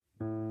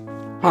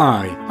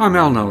Hi, I'm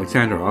Alan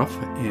Alexandrov,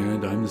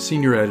 and I'm the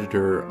senior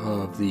editor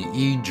of the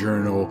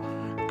e-journal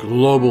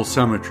Global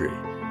Summitry.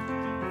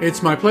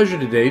 It's my pleasure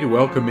today to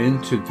welcome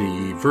into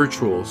the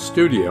virtual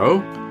studio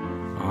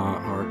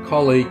our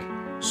colleague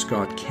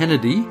Scott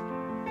Kennedy.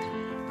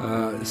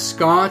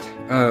 Scott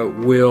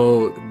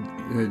will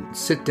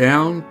sit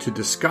down to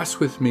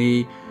discuss with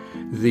me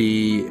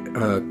the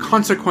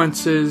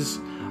consequences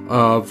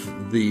of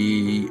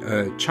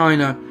the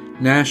China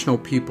National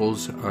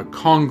People's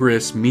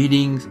Congress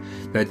meetings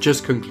that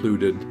just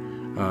concluded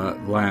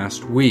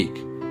last week.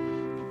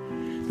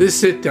 This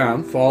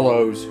sit-down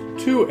follows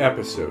two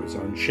episodes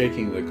on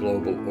Shaking the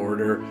Global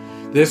Order,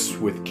 this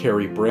with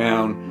Carrie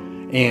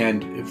Brown,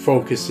 and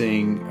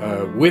focusing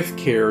with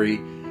Carrie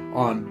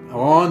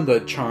on the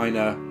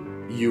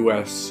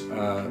China-U.S.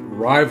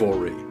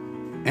 rivalry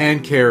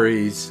and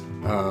Carrie's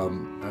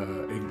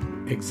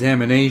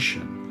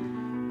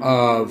examination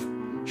of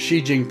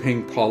Xi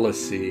Jinping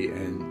policy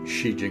and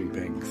Xi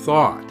Jinping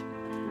thought.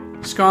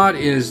 Scott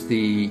is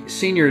the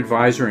Senior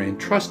Advisor and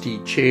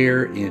Trustee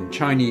Chair in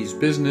Chinese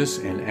Business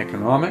and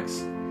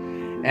Economics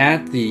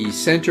at the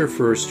Center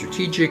for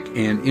Strategic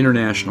and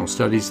International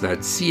Studies,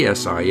 that's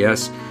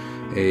CSIS,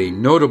 a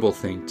notable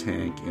think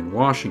tank in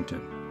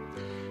Washington.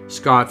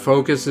 Scott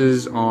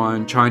focuses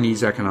on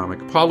Chinese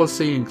economic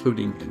policy,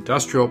 including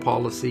industrial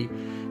policy,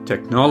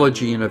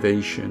 technology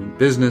innovation,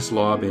 business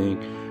lobbying,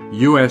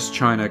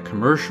 U.S.-China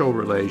commercial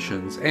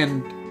relations,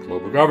 and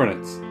global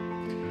governance.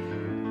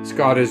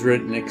 Scott has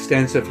written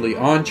extensively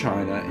on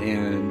China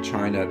and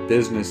China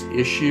business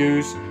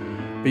issues.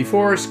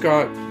 Before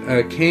Scott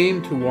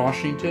came to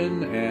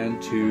Washington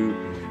and to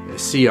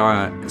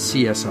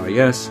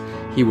CSIS,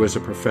 he was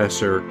a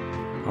professor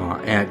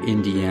at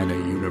Indiana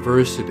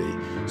University.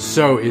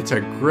 So it's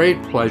a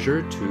great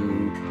pleasure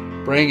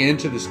to bring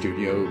into the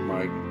studio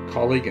my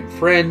colleague and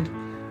friend,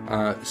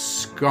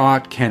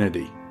 Scott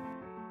Kennedy.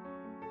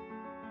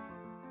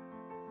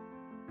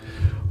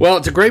 Well,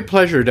 it's a great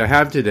pleasure to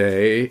have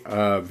today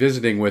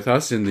visiting with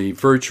us in the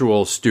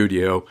virtual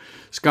studio,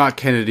 Scott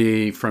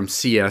Kennedy from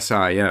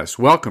CSIS.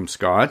 Welcome,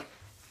 Scott.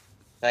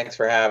 Thanks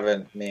for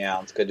having me,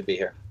 Al. It's good to be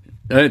here.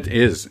 It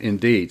is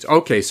indeed.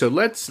 Okay, so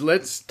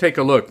let's take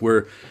a look.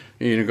 We're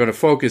going to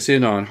focus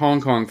in on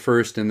Hong Kong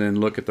first, and then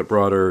look at the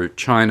broader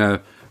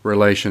China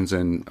relations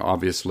and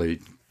obviously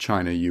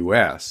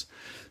China-U.S.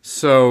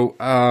 So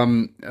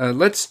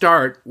let's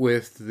start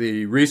with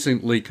the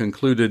recently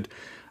concluded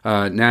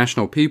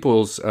National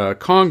People's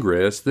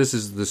Congress. This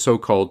is the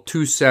so-called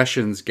two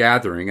sessions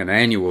gathering, an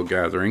annual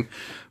gathering,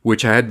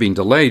 which had been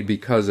delayed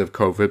because of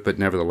COVID, but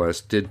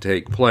nevertheless did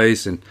take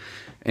place and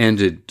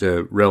ended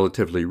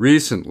relatively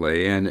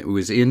recently. And it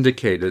was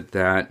indicated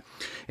that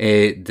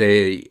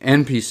the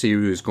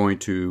NPC was going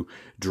to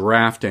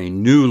draft a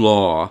new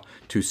law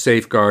to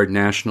safeguard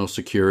national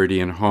security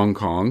in Hong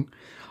Kong.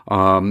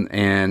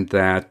 And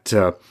that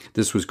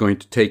this was going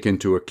to take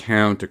into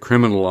account to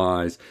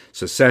criminalize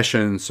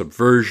secession,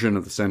 subversion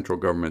of the central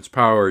government's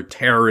power,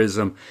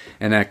 terrorism,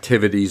 and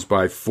activities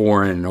by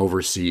foreign and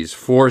overseas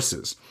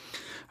forces,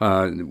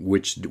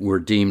 which were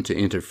deemed to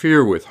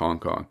interfere with Hong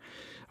Kong.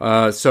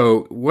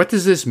 So what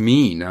does this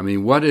mean? I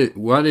mean, what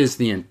is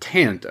the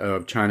intent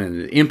of China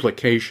and the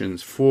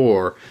implications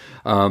for,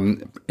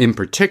 in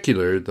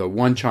particular, the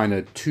one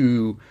China,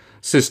 two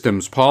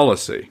systems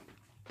policy?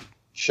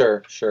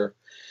 Sure.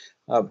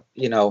 The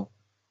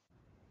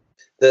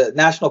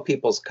National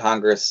People's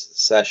Congress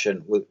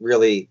session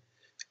really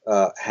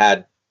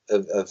had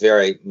a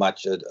very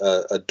much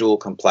a dual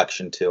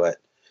complexion to it.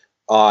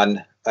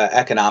 On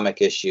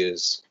economic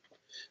issues,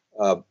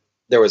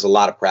 there was a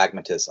lot of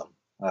pragmatism.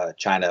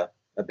 China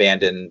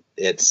abandoned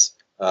its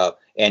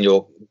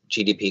annual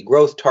GDP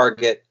growth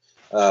target,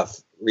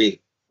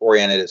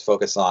 reoriented its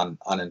focus on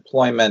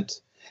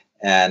unemployment,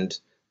 and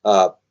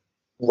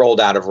rolled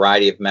out a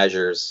variety of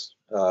measures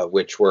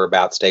which were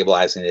about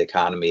stabilizing the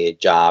economy,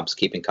 jobs,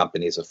 keeping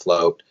companies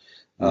afloat,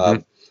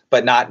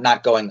 but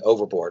not going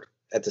overboard.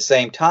 At the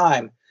same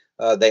time,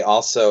 they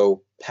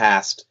also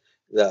passed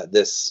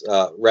this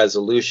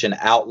resolution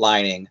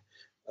outlining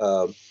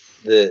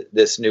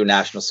this new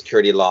national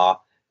security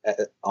law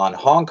on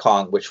Hong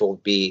Kong, which will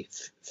be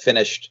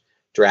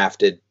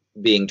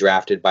being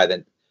drafted by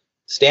the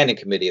Standing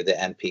Committee of the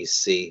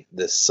NPC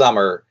this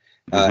summer,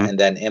 and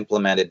then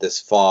implemented this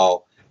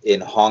fall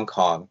in Hong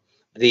Kong.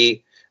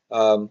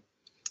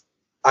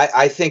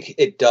 I think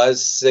it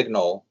does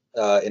signal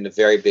in a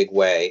very big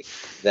way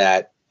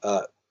that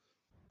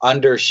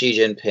under Xi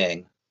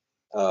Jinping,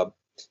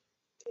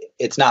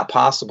 it's not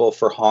possible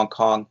for Hong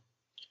Kong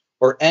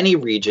or any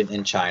region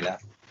in China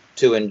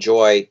to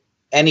enjoy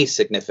any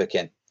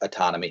significant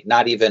autonomy,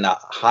 not even a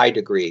high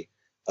degree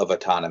of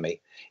autonomy.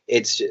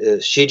 It's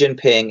Xi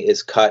Jinping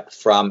is cut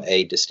from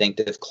a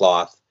distinctive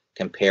cloth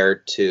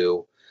compared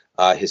to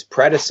his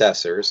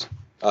predecessors,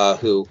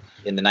 who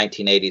in the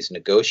 1980s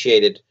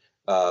negotiated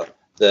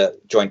the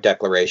joint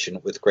declaration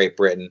with Great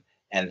Britain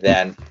and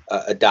then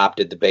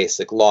adopted the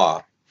basic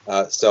law.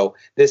 So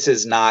this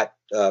is not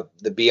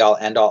the be-all,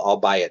 end-all all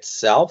by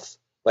itself,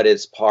 but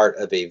it's part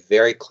of a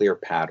very clear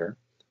pattern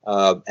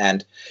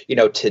And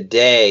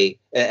today,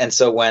 and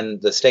so when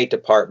the State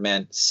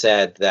Department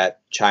said that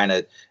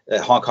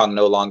Hong Kong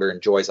no longer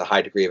enjoys a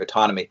high degree of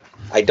autonomy,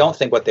 I don't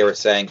think what they were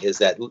saying is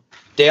that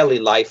daily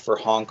life for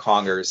Hong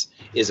Kongers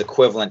is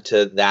equivalent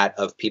to that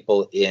of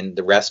people in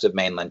the rest of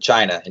mainland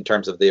China in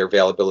terms of their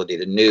availability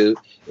to news,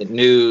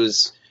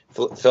 NGOs,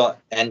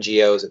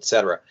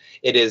 etc.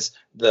 It is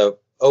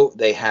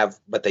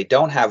but they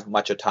don't have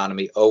much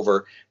autonomy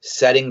over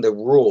setting the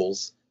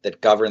rules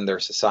that govern their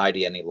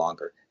society any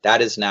longer.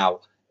 That is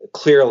now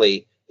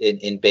clearly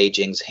in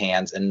Beijing's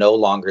hands and no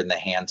longer in the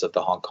hands of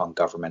the Hong Kong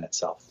government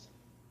itself.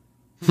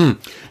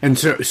 And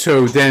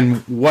so then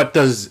what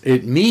does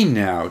it mean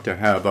now to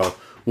have a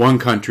one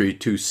country,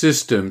 two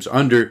systems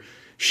under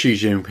Xi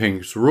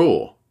Jinping's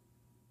rule?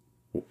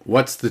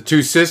 What's the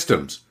two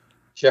systems?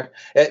 Sure.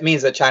 It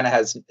means that China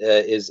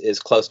is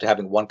close to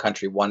having one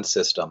country, one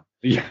system,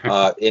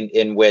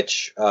 in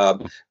which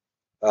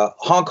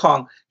Hong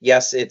Kong,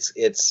 yes,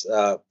 it's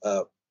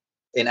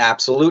in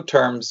absolute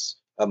terms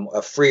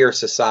a freer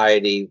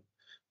society.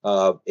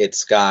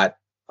 It's got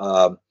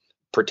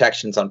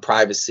protections on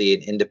privacy,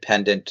 an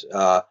independent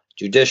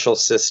judicial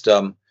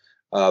system,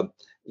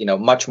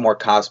 much more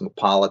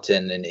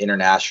cosmopolitan and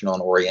international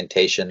in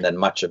orientation than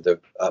much of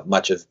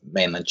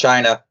mainland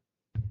China.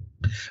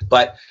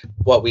 But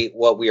what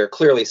we are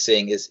clearly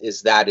seeing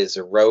is that is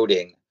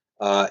eroding,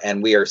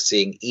 and we are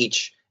seeing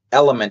each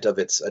element of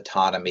its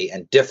autonomy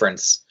and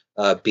difference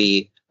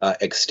be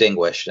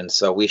extinguished. And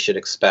so we should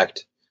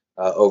expect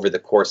over the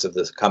course of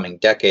this coming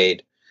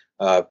decade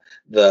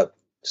the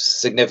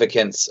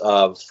significance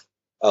of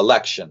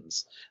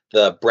elections,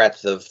 the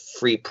breadth of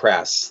free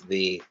press,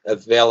 the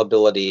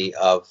availability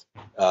of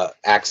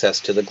access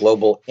to the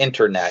global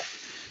internet,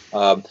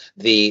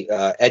 the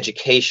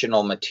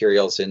educational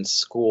materials in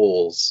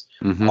schools,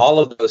 all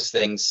of those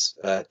things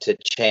to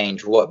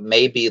change. What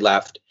may be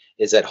left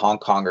is that Hong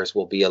Kongers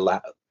will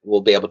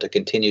be able to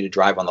continue to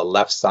drive on the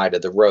left side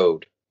of the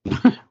road.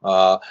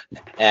 But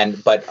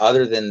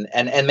other than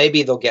and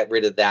maybe they'll get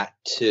rid of that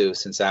too,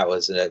 since that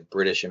was a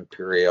British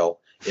imperial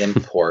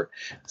import.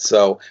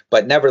 So,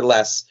 but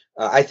nevertheless,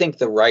 I think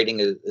the writing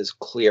is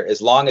clear.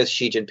 As long as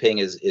Xi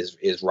Jinping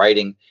is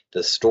writing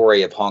the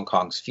story of Hong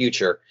Kong's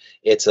future,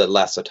 it's a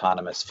less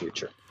autonomous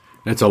future.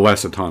 It's a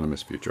less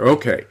autonomous future.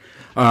 Okay.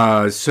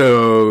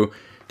 So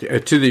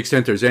to the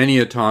extent there's any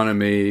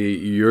autonomy,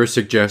 you're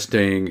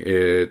suggesting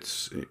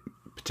it's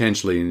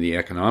potentially in the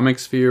economic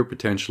sphere,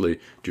 potentially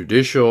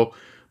judicial,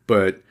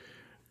 but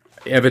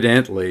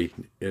evidently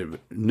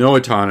no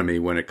autonomy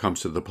when it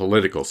comes to the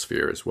political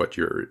sphere is what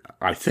you're,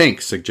 I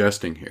think,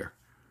 suggesting here.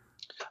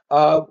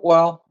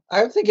 Well,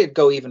 I think it'd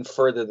go even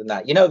further than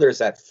that. There's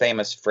that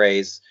famous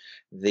phrase,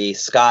 the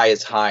sky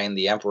is high and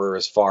the emperor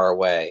is far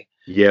away.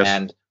 Yes.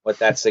 And what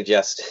that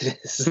suggested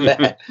is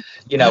that,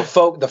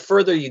 the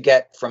further you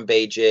get from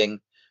Beijing,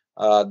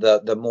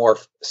 the more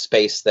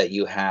space that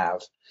you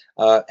have.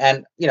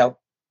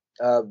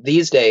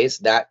 These days,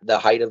 that the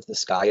height of the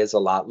sky is a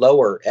lot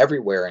lower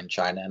everywhere in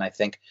China, and I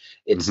think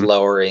it's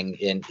lowering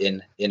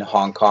in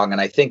Hong Kong.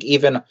 And I think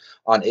even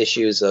on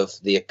issues of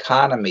the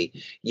economy,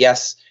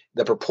 yes,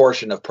 the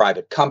proportion of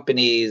private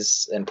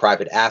companies and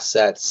private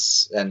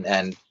assets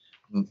and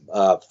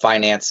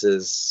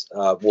finances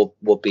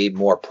will be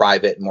more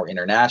private, more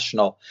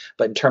international.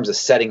 But in terms of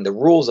setting the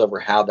rules over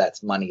how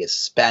that money is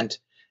spent,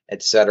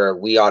 et cetera,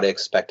 we ought to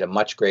expect a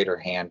much greater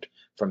hand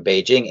from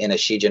Beijing in a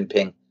Xi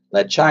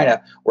Jinping-led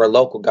China, where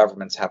local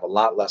governments have a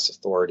lot less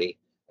authority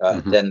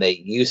than they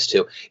used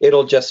to.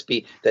 It'll just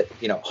be that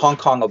Hong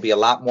Kong will be a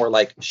lot more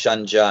like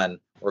Shenzhen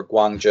or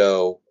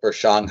Guangzhou or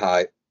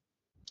Shanghai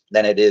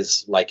than it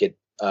is like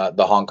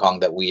the Hong Kong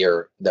that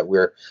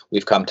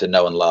we've come to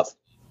know and love.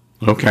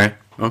 Okay.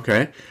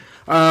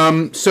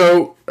 And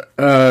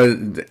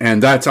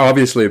that's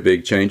obviously a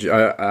big change.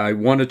 I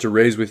wanted to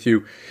raise with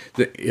you,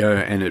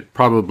 and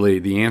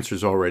the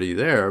answer's already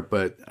there,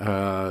 but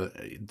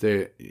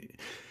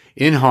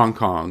in Hong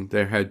Kong,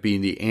 there had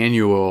been the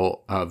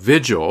annual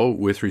vigil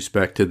with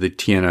respect to the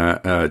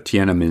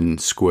Tiananmen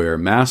Square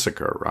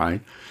massacre,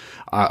 right?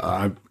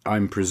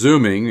 I'm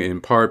presuming, in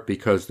part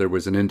because there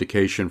was an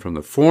indication from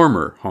the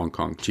former Hong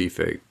Kong chief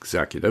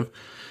executive,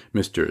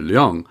 Mr.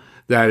 Leung,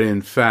 that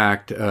in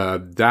fact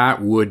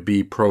that would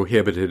be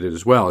prohibited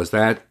as well. Is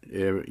that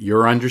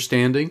your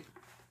understanding?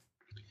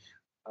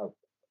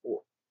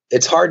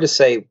 It's hard to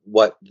say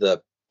what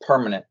the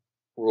permanent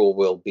rule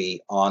will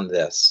be on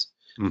this,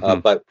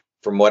 but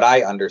from what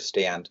I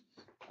understand,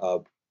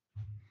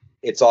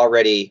 it's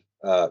already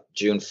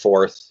June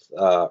 4th,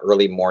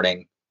 early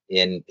morning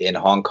in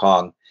Hong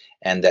Kong,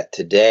 and that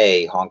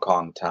today, Hong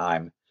Kong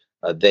time,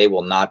 they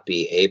will not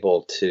be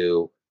able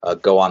to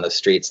go on the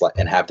streets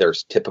and have their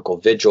typical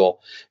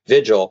vigil.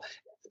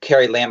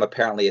 Carrie Lam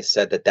apparently has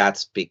said that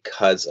that's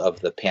because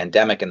of the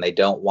pandemic, and they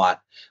don't want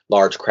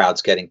large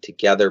crowds getting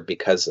together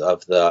because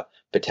of the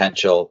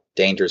potential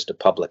dangers to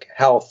public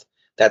health.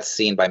 That's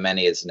seen by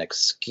many as an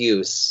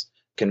excuse,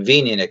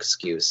 convenient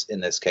excuse in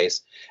this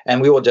case.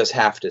 And we will just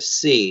have to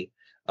see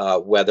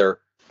whether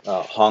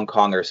Hong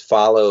Kongers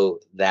follow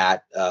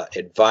that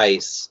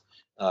advice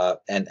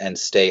and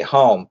stay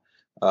home,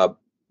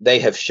 they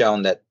have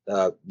shown that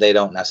they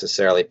don't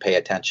necessarily pay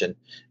attention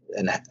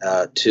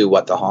to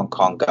what the Hong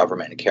Kong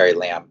government and Carrie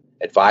Lam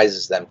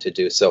advises them to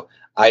do. So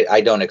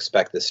I don't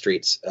expect the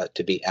streets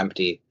to be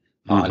empty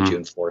on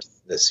June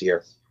 4th this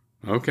year.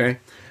 Okay.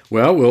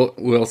 Well,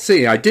 we'll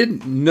see. I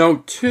did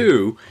note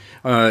too.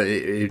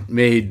 It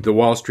made the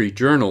Wall Street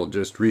Journal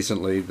just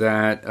recently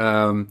that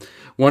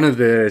one of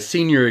the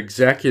senior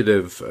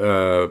executive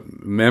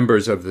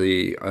members of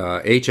the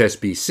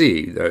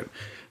HSBC, the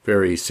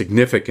very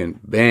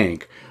significant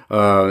bank,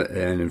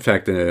 and in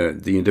fact,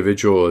 the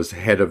individual is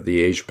head of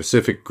the Asia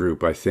Pacific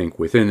group, I think,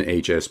 within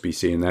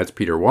HSBC, and that's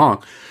Peter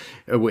Wong.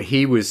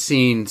 He was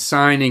seen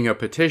signing a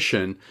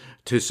petition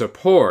to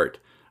support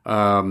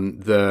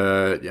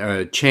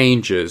the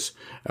changes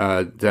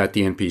that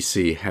the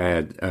NPC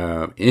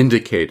had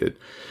indicated.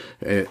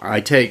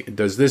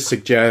 Does this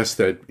suggest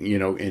that,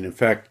 in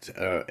effect,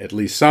 at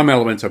least some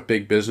elements of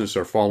big business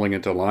are falling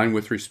into line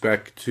with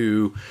respect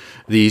to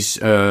these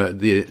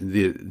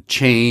the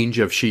change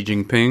of Xi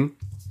Jinping?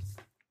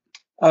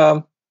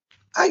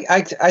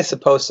 I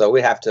suppose so.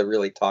 We have to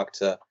really talk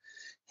to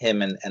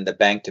him and the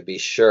bank to be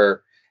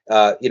sure.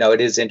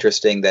 It is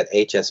interesting that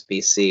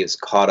HSBC is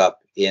caught up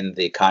in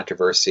the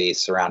controversy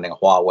surrounding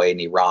Huawei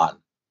and Iran,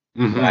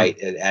 right?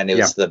 And it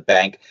was the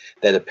bank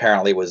that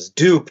apparently was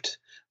duped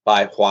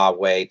by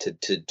Huawei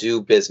to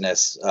do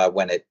business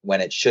when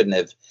it shouldn't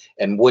have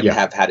and wouldn't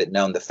have had it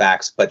known the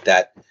facts.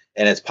 And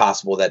it's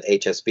possible that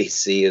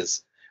HSBC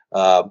is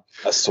a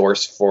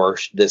source for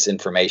this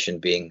information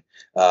being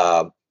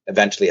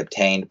eventually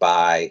obtained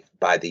by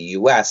the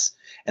U.S.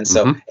 And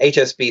so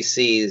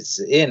HSBC is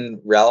in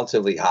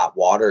relatively hot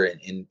water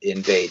in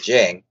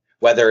Beijing,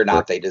 whether or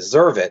not they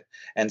deserve it.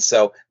 And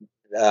so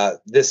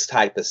this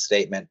type of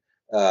statement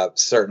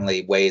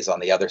certainly weighs on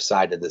the other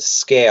side of the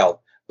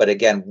scale. But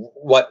again,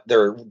 what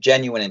their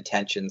genuine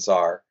intentions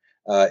are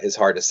is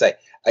hard to say.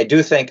 I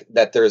do think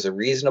that there is a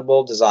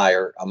reasonable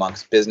desire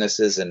amongst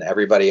businesses and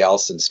everybody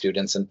else and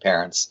students and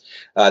parents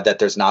that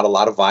there's not a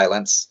lot of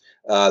violence,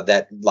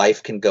 that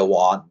life can go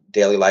on,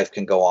 daily life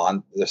can go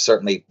on. There's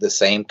certainly the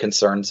same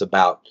concerns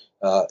about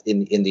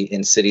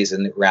in cities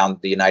and around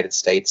the United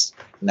States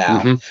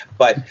now.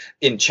 But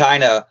in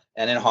China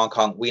and in Hong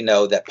Kong, we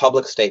know that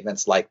public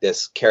statements like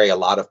this carry a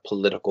lot of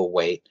political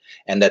weight,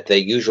 and that they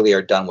usually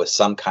are done with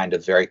some kind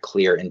of very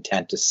clear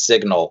intent to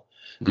signal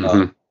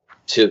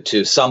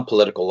to some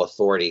political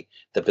authority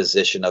the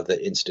position of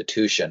the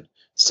institution.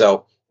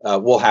 So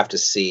we'll have to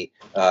see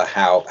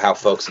how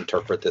folks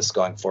interpret this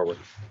going forward.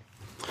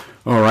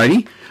 All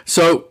righty.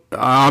 So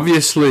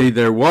obviously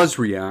there was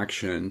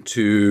reaction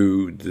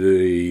to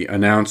the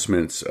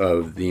announcements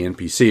of the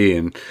NPC,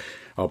 and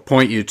I'll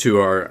point you to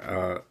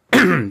our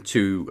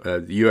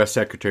the U.S.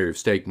 Secretary of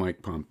State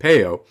Mike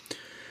Pompeo,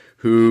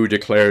 who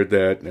declared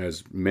that,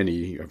 as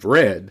many have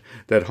read,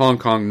 that Hong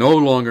Kong no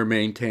longer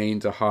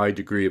maintains a high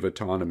degree of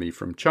autonomy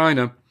from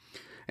China.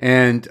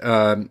 And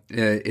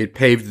it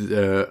paved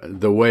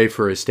the way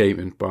for a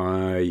statement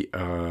by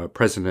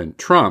President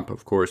Trump,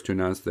 of course, to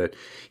announce that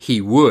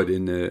he would,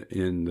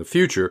 in the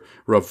future,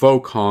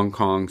 revoke Hong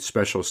Kong's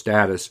special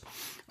status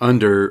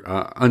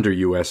under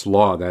U.S.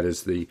 law. That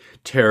is, the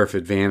tariff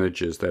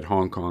advantages that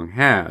Hong Kong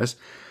has.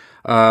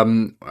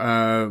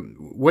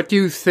 What do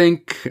you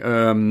think?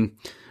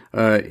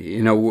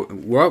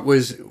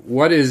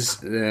 What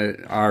is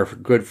our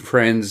good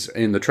friends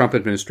in the Trump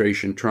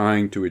administration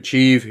trying to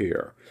achieve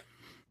here?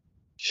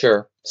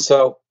 Sure.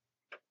 So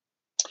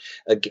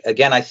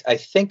again, I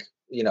think,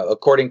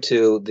 according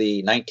to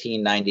the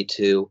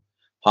 1992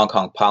 Hong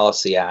Kong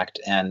Policy Act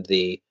and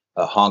the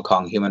Hong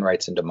Kong Human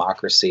Rights and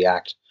Democracy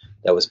Act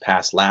that was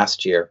passed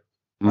last year,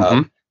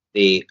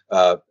 the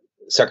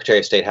Secretary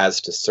of State has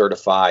to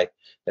certify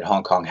that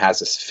Hong Kong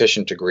has a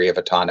sufficient degree of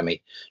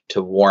autonomy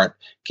to warrant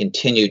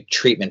continued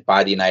treatment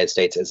by the United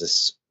States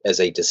as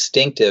a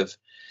distinctive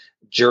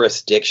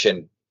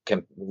jurisdiction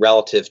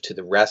relative to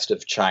the rest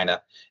of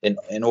China,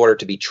 in order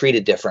to be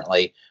treated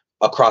differently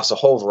across a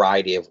whole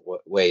variety of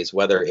ways,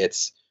 whether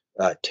it's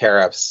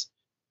tariffs,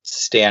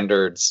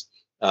 standards,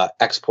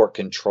 export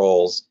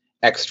controls,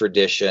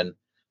 extradition,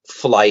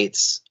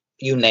 flights,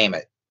 you name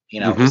it.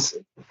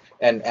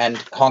 And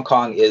Hong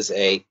Kong is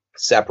a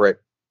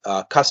separate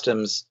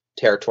customs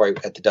territory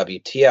at the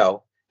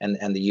WTO,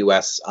 and the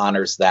U.S.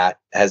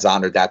 has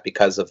honored that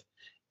because of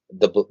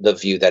the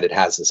view that it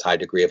has this high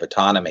degree of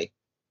autonomy.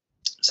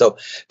 So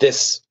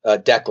this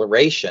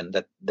declaration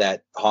that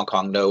the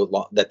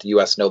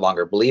U.S. no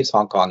longer believes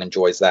Hong Kong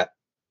enjoys that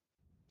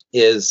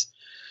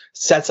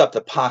sets up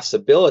the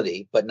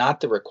possibility, but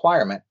not the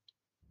requirement,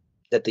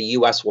 that the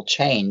U.S. will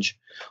change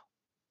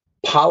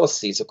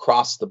policies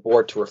across the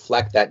board to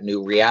reflect that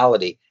new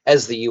reality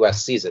as the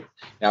U.S. sees it.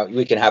 Now,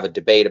 we can have a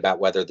debate about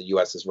whether the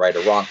U.S. is right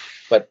or wrong,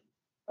 but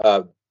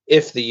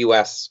if the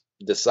U.S.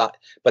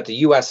 but the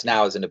U.S.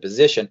 now is in a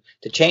position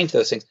to change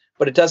those things,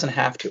 but it doesn't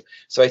have to.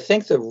 So I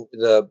think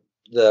the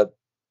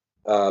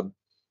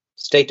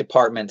State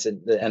Department's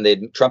and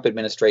the Trump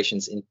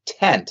administration's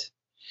intent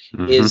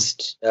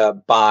is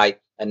by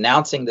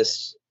announcing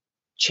this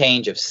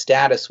change of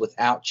status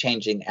without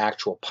changing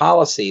actual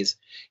policies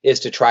is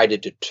to try to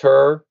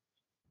deter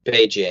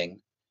Beijing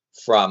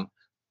from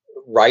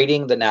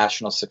writing the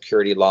national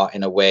security law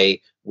in a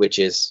way which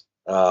is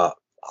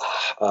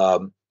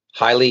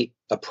highly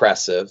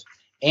oppressive,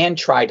 and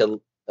try to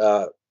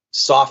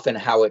soften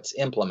how it's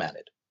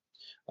implemented.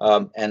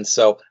 And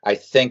so I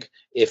think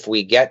if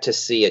we get to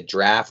see a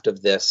draft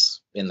of this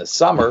in the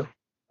summer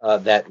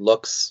that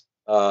looks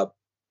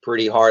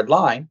pretty hard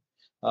line,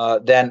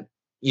 then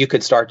you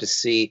could start to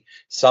see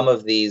some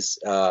of these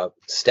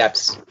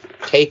steps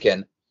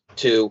taken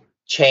to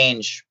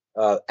change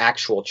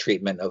actual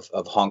treatment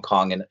of Hong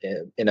Kong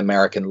in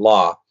American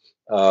law,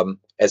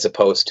 as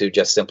opposed to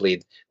just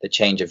simply the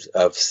change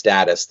of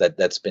status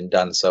that's been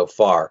done so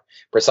far.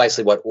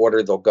 Precisely what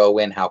order they'll go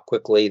in, how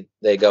quickly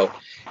they go,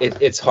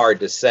 it's hard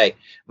to say.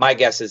 My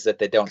guess is that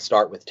they don't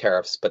start with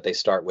tariffs, but they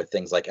start with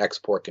things like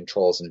export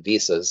controls and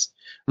visas,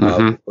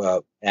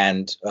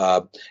 and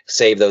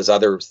save those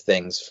other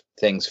things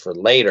for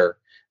later.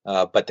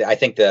 But I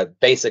think the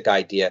basic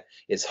idea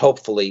is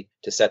hopefully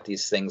to set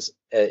these things,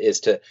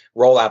 is to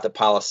roll out the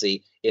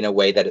policy in a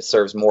way that it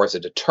serves more as a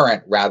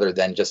deterrent rather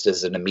than just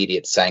as an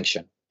immediate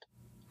sanction.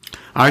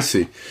 I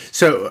see.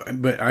 So,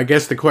 but I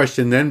guess the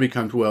question then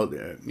becomes, well,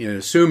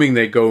 assuming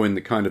they go in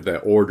the kind of that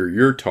order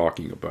you're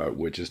talking about,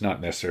 which is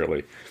not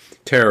necessarily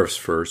tariffs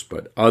first,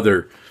 but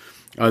other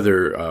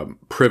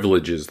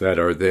privileges that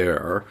are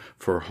there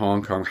for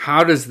Hong Kong,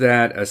 how does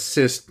that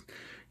assist,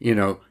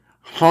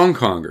 Hong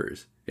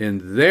Kongers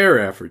in their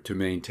effort to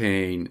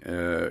maintain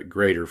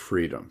greater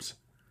freedoms?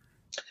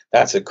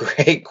 That's a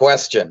great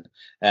question,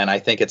 and I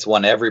think it's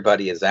one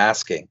everybody is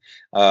asking.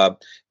 The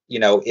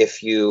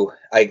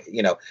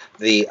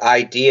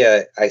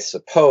idea, I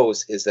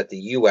suppose, is that the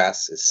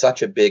U.S. is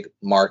such a big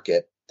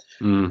market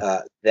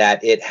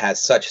that it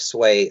has such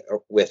sway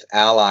with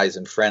allies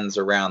and friends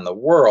around the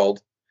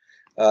world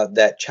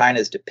that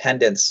China's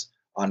dependence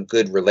on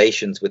good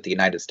relations with the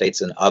United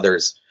States and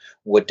others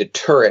would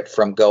deter it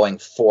from going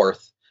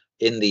forth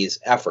in these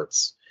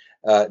efforts.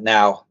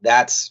 Now,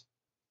 that's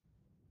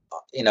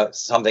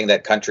something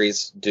that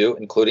countries do,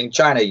 including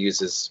China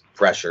uses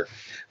pressure.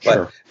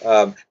 But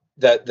sure.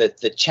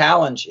 The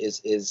challenge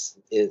is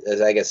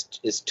I guess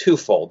is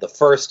twofold. The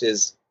first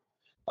is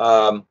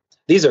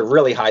these are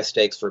really high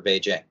stakes for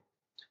Beijing,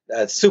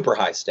 super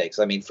high stakes.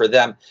 I mean, for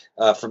them,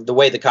 from the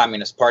way the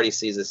Communist Party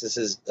sees this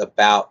is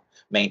about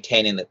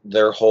maintaining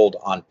their hold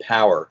on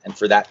power, and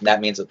for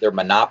that means that their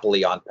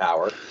monopoly on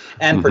power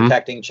and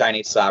protecting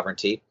Chinese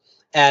sovereignty,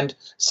 and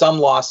some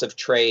loss of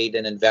trade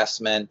and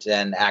investment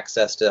and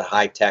access to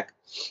high tech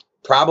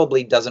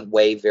probably doesn't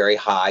weigh very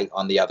high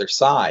on the other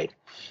side.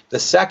 The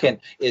second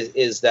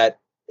is that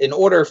in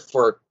order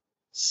for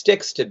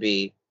sticks to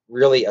be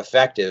really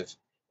effective,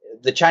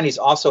 the Chinese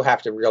also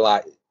have to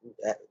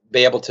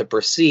be able to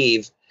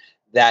perceive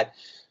that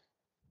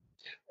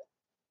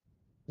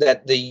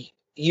the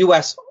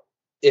U.S.,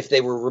 if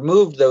they were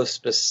removed those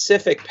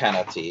specific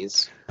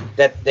penalties,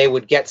 that they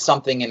would get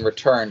something in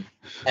return,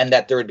 and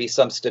that there would be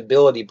some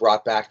stability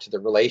brought back to the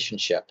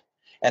relationship.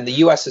 And the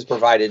U.S. has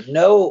provided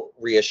no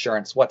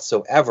reassurance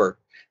whatsoever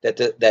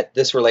that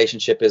this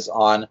relationship is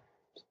on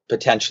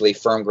potentially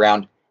firm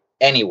ground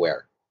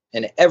anywhere.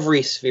 In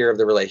every sphere of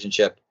the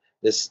relationship,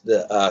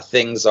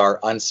 things are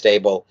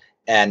unstable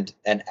and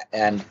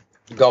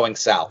going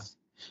south.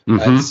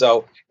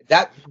 So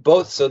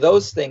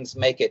those things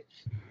make it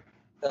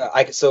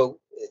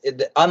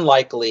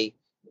unlikely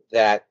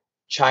that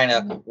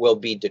China will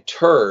be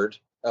deterred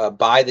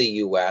by the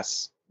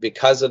U.S.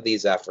 because of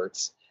these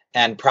efforts,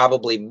 and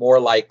probably more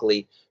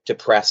likely to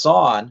press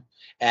on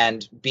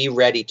and be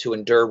ready to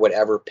endure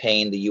whatever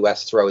pain the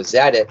U.S. throws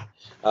at it,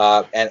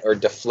 or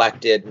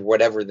deflect it,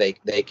 whatever they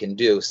can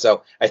do.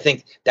 So I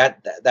think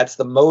that's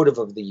the motive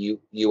of the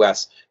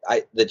U.S.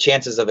 The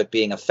chances of it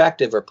being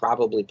effective are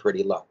probably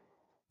pretty low.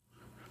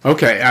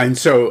 Okay, and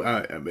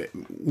so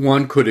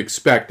one could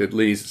expect, at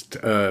least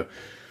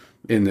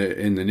in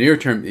the near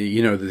term,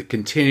 the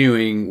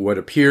continuing what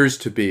appears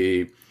to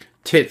be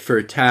tit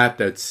for tat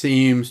that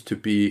seems to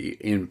be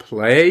in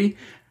play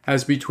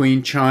as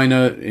between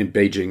China, in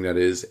Beijing that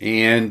is,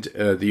 and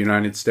the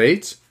United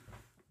States?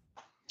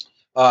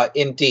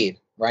 Indeed,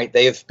 right?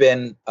 They have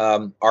been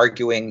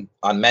arguing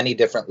on many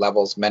different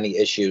levels, many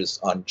issues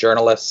on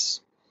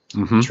journalists,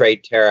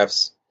 trade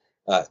tariffs,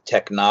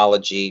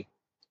 technology,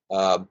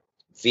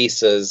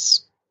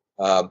 visas,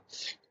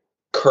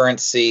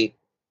 currency,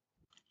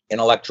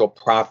 intellectual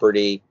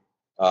property,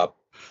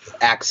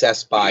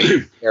 access by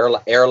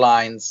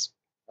airlines.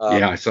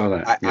 I saw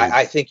that.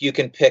 I think you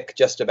can pick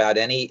just about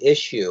any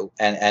issue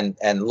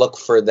and look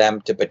for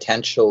them to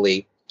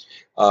potentially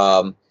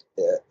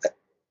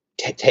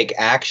take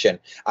action.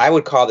 I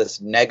would call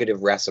this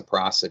negative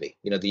reciprocity.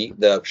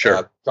 The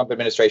Trump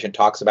administration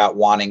talks about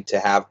wanting to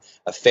have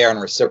a fair and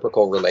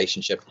reciprocal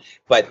relationship,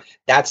 but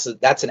that's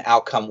an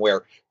outcome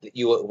where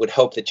you would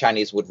hope the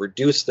Chinese would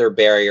reduce their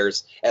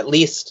barriers, at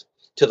least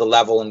to the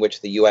level in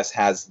which the U.S.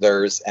 has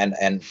theirs, and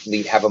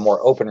have a more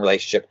open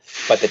relationship.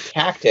 But the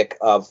tactic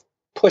of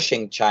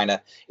pushing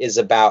China is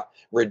about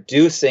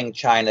reducing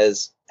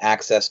China's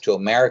access to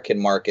American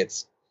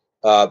markets,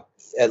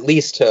 at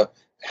least to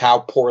how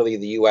poorly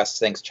the U.S.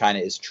 thinks China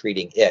is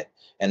treating it.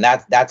 And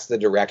that's the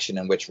direction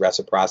in which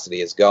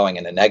reciprocity is going,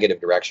 in a negative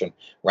direction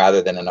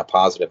rather than in a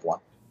positive one.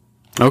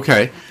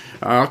 Okay.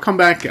 I'll come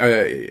back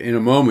in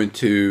a moment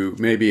to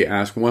maybe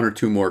ask one or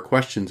two more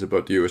questions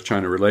about the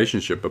U.S.-China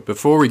relationship. But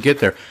before we get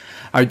there,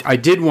 I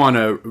did want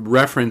to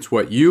reference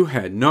what you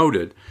had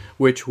noted,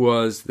 which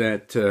was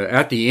that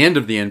at the end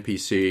of the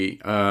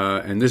NPC,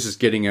 and this is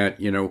getting at,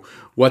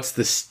 what's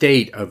the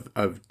state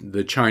of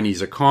the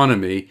Chinese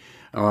economy,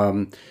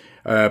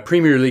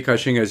 Premier Li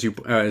Ka-shing, as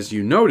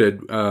you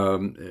noted,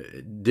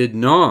 did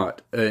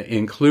not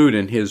include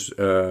in his,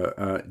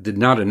 did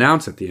not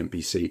announce at the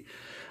NPC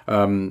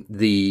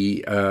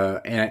the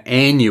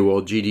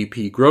annual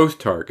GDP growth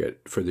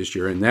target for this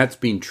year, and that's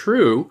been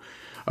true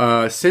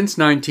since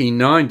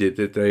 1990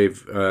 that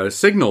they've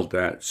signaled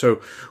that. So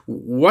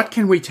what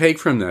can we take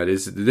from that?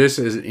 Is this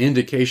as an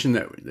indication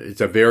that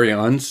it's a very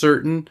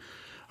uncertain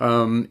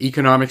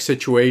economic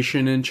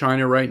situation in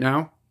China right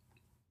now?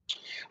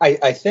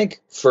 I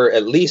think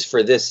at least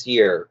for this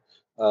year,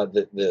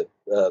 the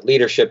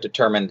leadership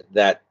determined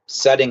that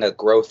setting a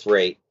growth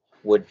rate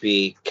would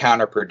be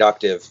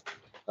counterproductive.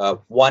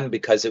 One,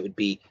 because it would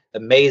be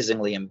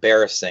amazingly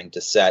embarrassing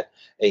to set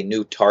a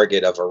new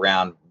target of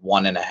around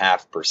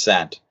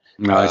 1.5%,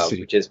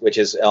 which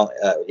is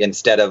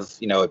instead of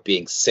it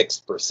being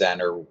 6%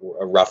 or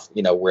a rough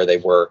where they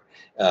were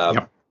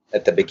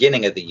at the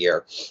beginning of the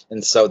year.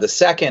 And so the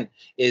second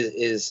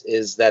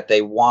is that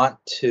they want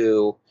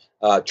to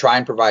try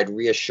and provide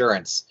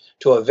reassurance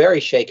to a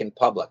very shaken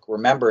public.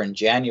 Remember, in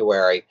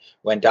January,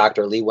 when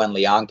Dr. Li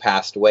Wenliang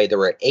passed away, there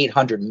were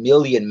 800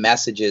 million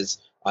messages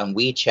on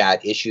WeChat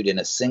issued in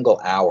a single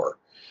hour.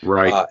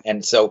 Right.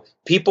 And so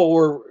people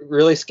were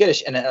really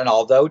skittish. And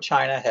although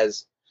China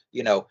has,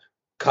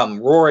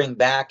 come roaring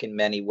back in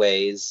many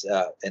ways,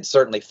 and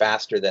certainly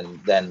faster than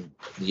the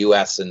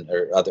U.S. and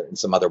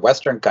some other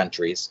Western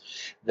countries,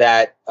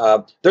 that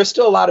there's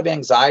still a lot of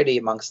anxiety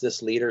amongst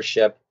this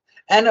leadership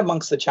and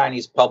amongst the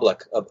Chinese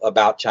public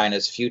about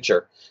China's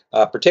future,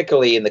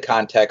 particularly in the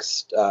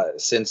context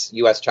since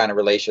U.S.-China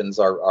relations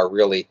are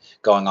really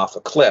going off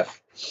a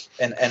cliff.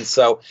 And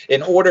so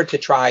in order to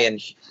try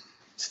and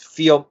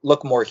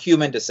look more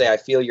human, to say, I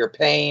feel your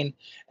pain,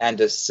 and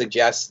to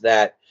suggest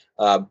that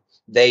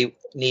they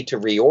need to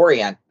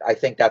reorient, I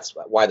think that's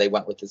why they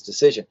went with this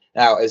decision.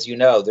 Now, as you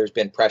know, there's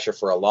been pressure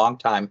for a long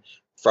time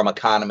from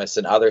economists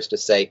and others to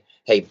say,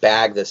 hey,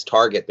 bag this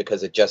target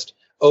because it just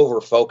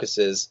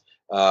over-focuses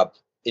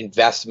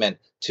investment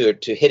to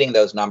hitting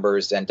those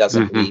numbers and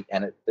doesn't lead,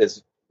 and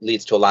it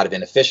leads to a lot of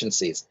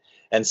inefficiencies.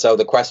 And so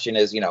the question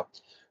is,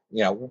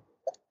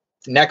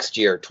 next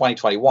year,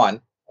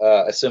 2021,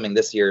 assuming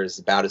this year is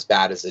about as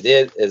bad as it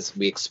is, as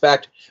we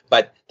expect,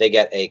 but they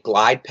get a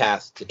glide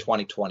path to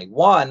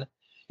 2021,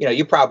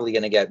 you're probably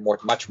going to get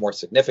much more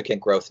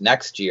significant growth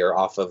next year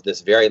off of this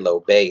very low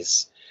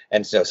base.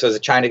 And so is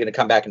China going to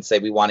come back and say,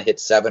 we want to hit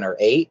 7 or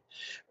 8?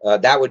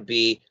 That would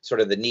be sort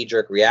of the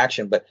knee-jerk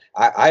reaction. But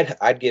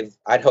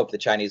I'd hope the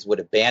Chinese would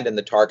abandon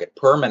the target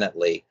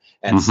permanently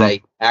and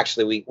say,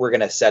 actually, we're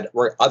going to set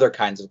other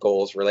kinds of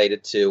goals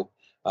related to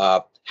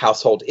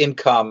household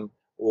income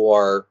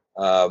or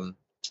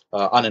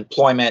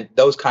unemployment,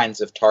 those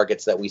kinds of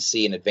targets that we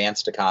see in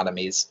advanced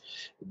economies.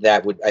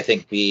 That would, I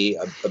think, be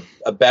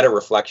a better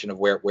reflection of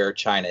where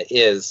China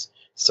is.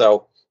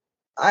 So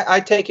I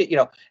take it,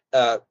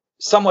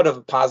 somewhat of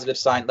a positive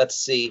sign. Let's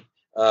see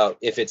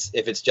if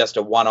it's just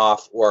a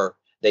one-off or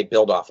they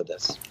build off of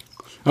this.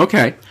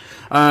 Okay.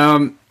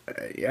 I'm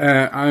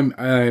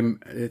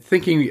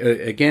thinking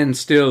again,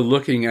 still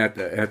looking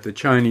at the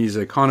Chinese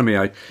economy.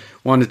 I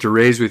wanted to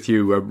raise with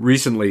you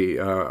recently.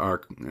 Our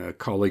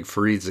colleague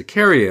Fareed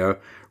Zakaria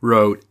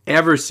wrote,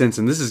 ever since,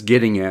 and this is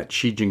getting at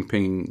Xi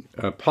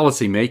Jinping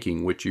policy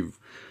making, which you've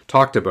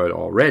talked about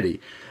already.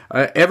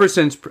 Ever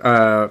since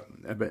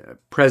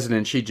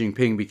President Xi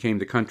Jinping became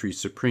the country's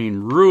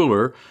supreme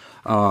ruler,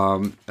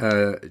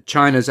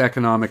 China's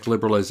economic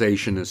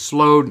liberalization has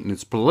slowed, and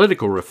its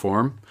political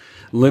reform,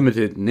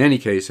 limited in any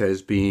case,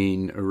 has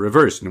been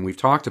reversed, and we've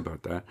talked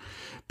about that.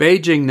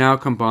 Beijing now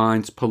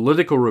combines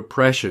political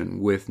repression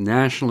with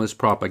nationalist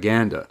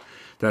propaganda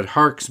that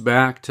harks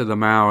back to the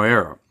Mao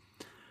era.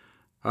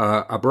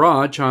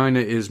 Abroad, China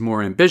is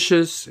more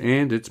ambitious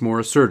and it's more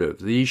assertive.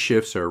 These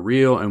shifts are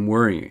real and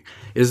worrying.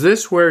 Is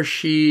this where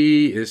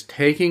Xi is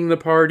taking the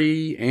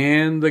party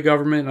and the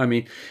government? I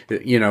mean,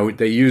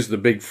 they use the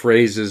big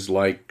phrases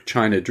like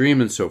China Dream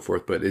and so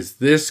forth, but is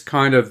this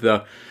kind of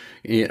the,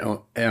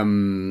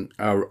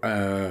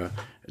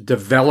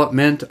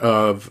 development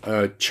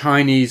of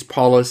Chinese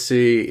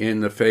policy in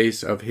the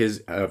face of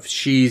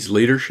Xi's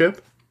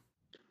leadership?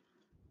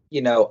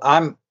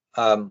 I'm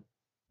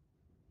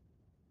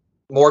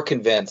more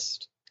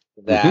convinced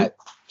that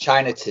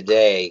China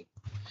today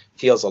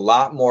feels a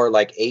lot more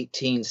like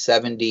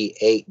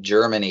 1878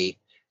 Germany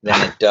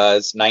than it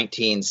does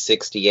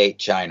 1968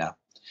 China.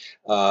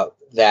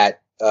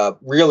 That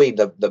really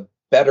the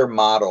better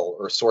model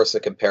or source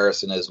of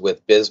comparison is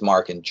with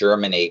Bismarck in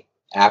Germany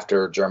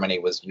after Germany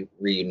was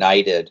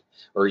reunited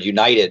or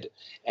united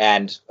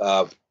and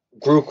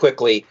grew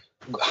quickly,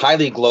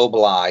 highly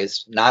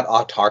globalized, not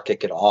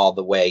autarkic at all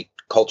the way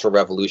Cultural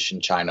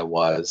Revolution China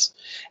was,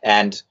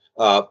 and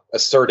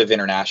assertive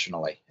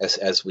internationally,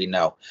 as we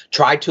know.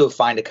 Tried to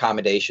find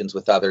accommodations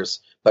with others,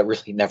 but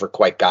really never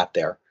quite got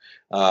there.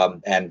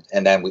 And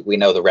then we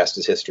know the rest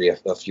is history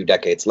a few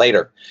decades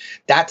later.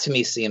 That to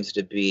me seems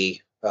to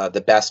be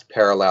the best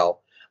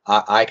parallel.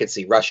 I could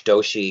see Rush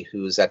Doshi,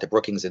 who's at the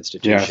Brookings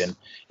Institution,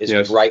 is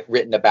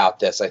written about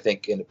this, I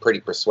think, in a pretty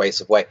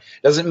persuasive way.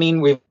 Doesn't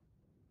mean we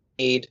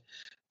need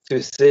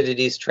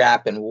Thucydides'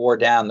 trap and war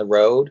down the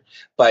road,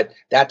 but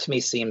that to me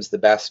seems the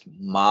best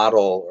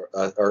model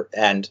of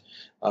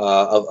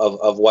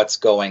what's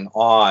going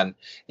on.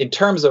 In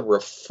terms of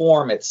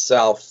reform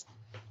itself,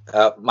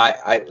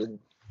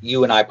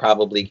 you and I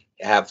probably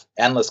have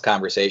endless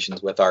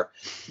conversations with our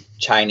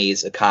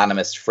Chinese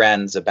economist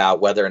friends about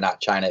whether or not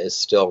China is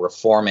still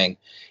reforming.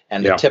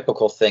 And the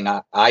typical thing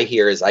I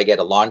hear is I get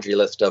a laundry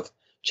list of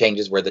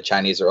changes where the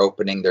Chinese are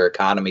opening their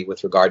economy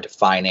with regard to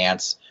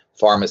finance,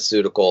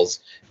 pharmaceuticals,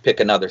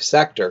 pick another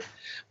sector.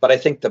 But I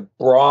think the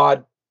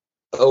broad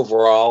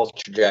overall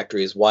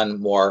trajectory is one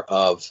more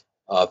of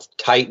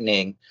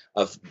tightening,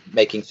 of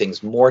making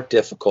things more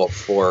difficult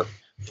for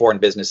foreign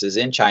businesses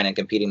in China and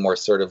competing more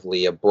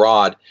assertively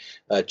abroad.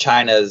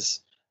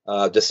 China's,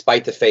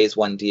 despite the Phase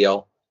 1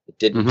 deal, it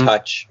didn't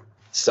touch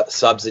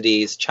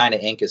subsidies. China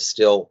Inc. is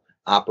still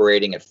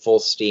operating at full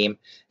steam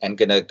and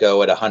going to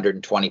go at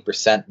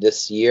 120%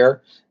 this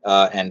year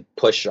and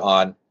push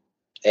on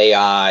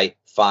AI,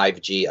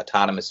 5G,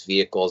 autonomous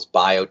vehicles,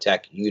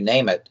 biotech, you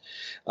name it.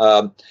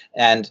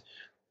 And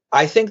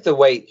I think the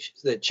way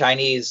the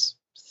Chinese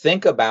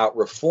think about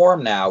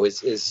reform now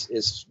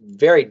is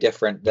very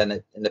different than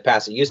in the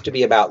past. It used to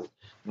be about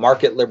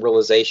market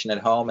liberalization at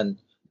home and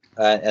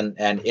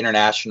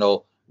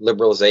international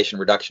liberalization,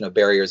 reduction of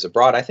barriers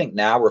abroad. I think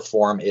now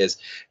reform is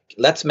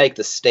let's make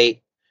the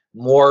state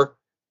more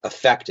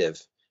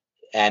effective,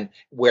 and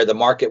where the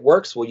market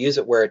works, we'll use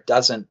it. Where it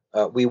doesn't,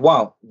 we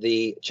won't.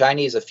 The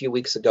Chinese a few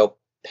weeks ago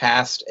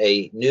passed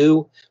a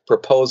new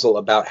proposal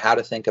about how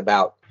to think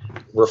about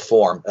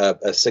reform,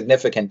 a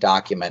significant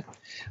document.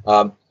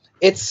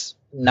 It's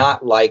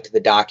not like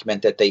the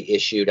document that they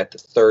issued at the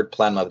third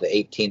plenum of the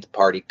 18th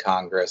Party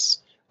Congress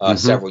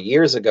several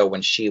years ago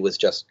when Xi was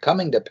just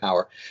coming to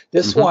power.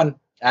 This one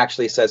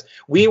actually says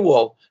we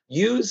will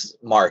use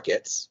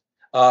markets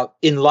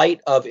in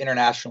light of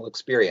international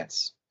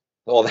experience.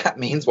 Well, that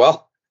means,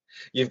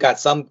 you've got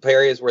some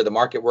areas where the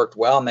market worked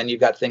well, and then you've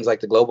got things like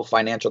the global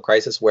financial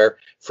crisis where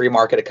free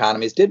market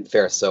economies didn't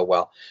fare so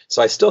well.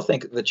 So I still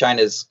think that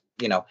China's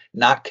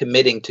not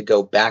committing to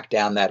go back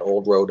down that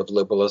old road of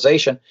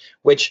liberalization,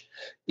 which,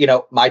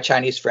 my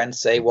Chinese friends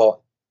say,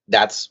 well,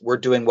 we're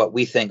doing what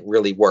we think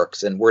really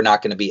works, and we're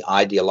not going to be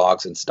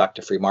ideologues and stuck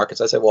to free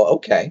markets. I say, well,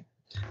 okay,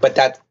 but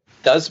that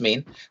does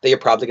mean that you're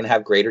probably going to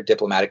have greater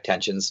diplomatic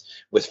tensions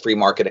with free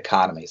market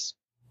economies.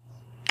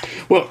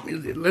 Well,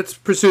 let's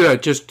pursue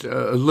that just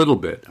a little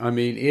bit. I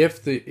mean,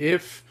 if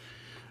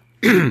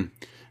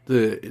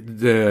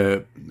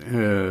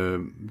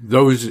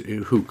those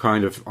who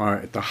kind of are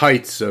at the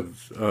heights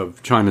of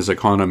China's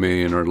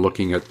economy and are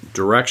looking at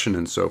direction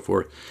and so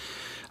forth,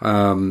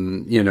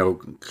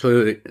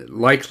 clearly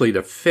likely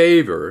to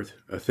favor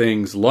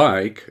things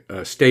like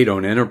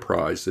state-owned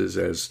enterprises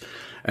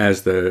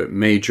as the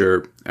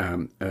major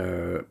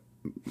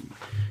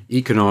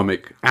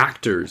economic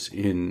actors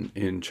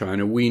in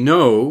China. We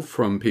know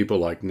from people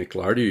like Nick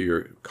Lardy,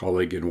 your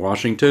colleague in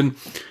Washington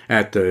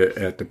at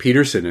the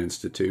Peterson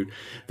Institute,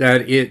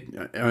 that it,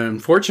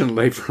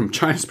 unfortunately, from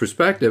China's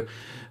perspective,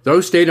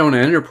 those state-owned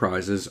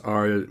enterprises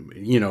are,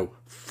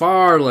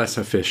 far less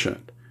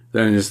efficient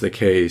than is the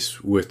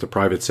case with the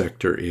private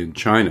sector in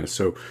China.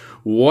 So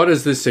what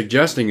is this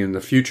suggesting in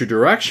the future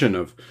direction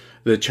of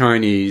the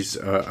Chinese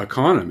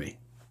economy?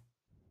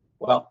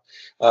 Well,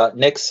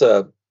 Nick's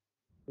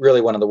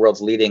really one of the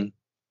world's leading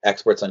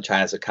experts on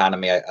China's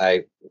economy.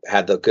 I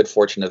had the good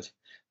fortune of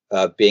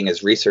being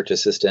his research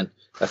assistant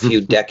a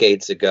few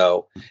decades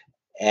ago,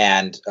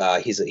 and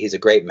he's a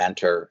great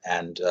mentor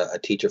and a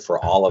teacher for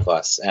all of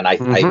us. And I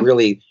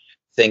really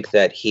think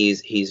that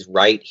he's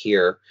right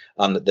here.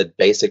 The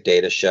basic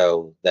data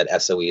show that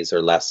SOEs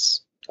are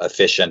less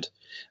efficient,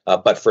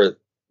 but for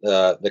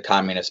the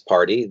Communist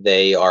Party,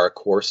 they are a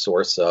core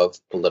source of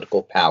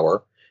political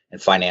power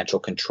and financial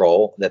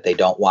control that they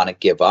don't want to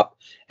give up.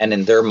 And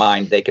in their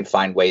mind, they can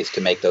find ways to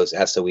make those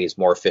SOEs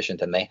more efficient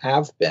than they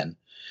have been.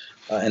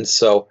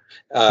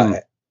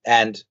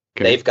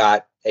 They've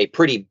got a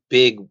pretty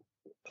big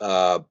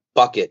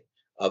bucket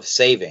of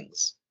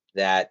savings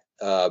that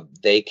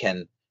they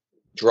can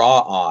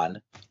draw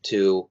on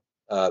to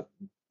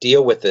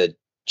deal with the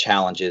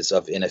challenges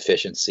of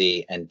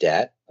inefficiency and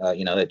debt.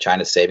 That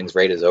China's savings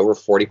rate is over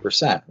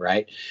 40%,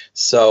 right?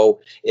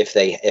 So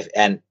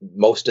and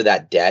most of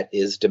that debt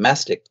is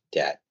domestic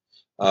debt.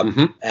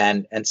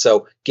 And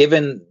so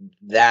given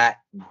that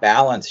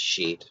balance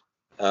sheet,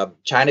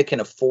 China can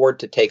afford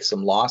to take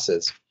some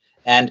losses,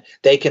 and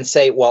they can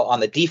say, well, on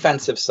the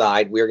defensive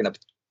side, we're going to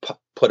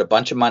put a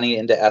bunch of money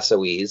into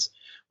SOEs.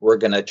 We're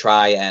going to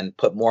try and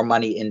put more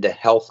money into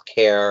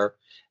healthcare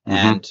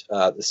and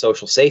the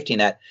social safety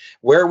net.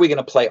 Where are we going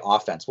to play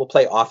offense? We'll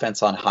play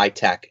offense on high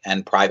tech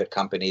and private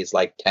companies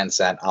like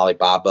Tencent,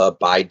 Alibaba,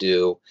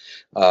 Baidu,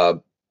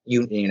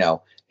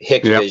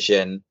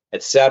 Hikvision,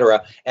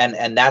 etc.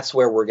 And that's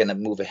where we're going to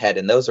move ahead.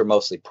 And those are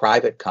mostly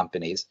private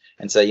companies.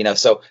 And so,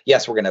 so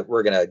yes, we're going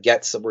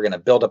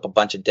to build up a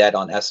bunch of debt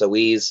on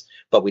SOEs,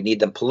 but we need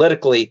them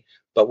politically.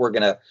 But we're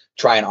going to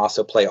try and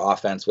also play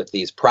offense with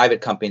these private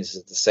companies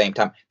at the same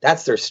time.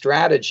 That's their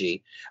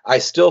strategy.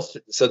 So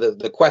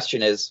the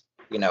question is,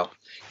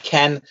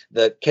 can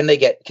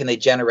they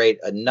generate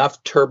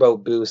enough turbo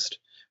boost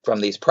from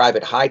these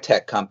private high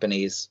tech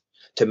companies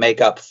to make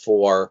up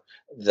for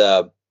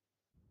the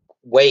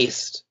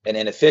waste and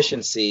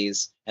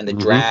inefficiencies and the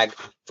drag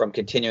from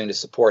continuing to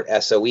support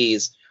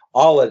SOEs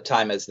all at a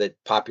time as the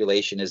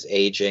population is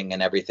aging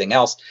and everything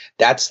else?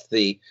 That's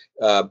the,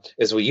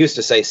 as we used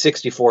to say,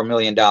 $64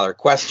 million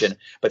question,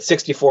 but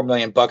 $64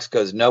 million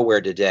goes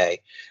nowhere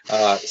today.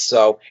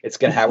 So we're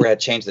going to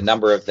change the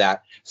number of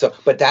that. So,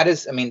 but that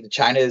is,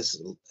 China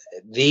is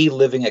the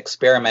living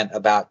experiment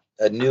about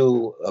a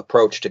new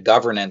approach to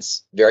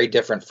governance, very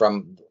different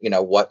from,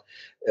 what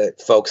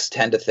folks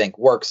tend to think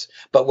works.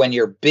 But when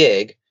you're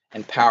big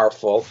and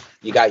powerful,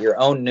 you got your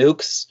own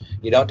nukes,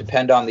 you don't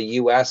depend on the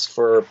US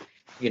for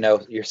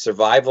your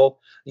survival,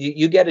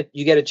 you get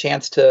a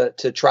chance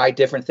to try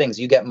different things.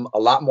 You get a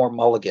lot more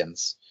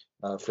mulligans,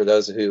 for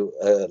those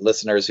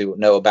listeners who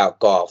know about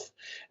golf.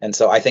 And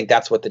so I think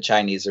that's what the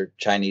Chinese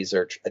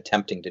are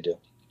attempting to do.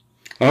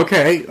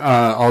 Okay.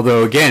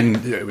 Although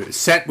again,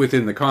 set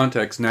within the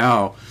context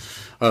now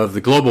of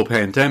the global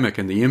pandemic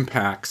and the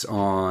impacts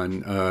on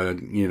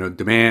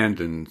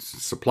demand and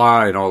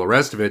supply and all the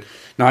rest of it,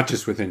 not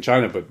just within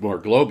China but more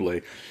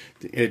globally,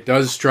 it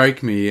does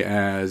strike me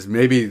as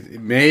maybe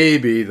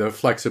the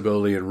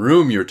flexibility and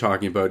room you're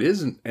talking about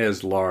isn't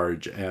as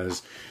large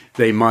as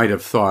they might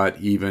have thought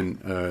even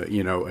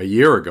a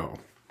year ago.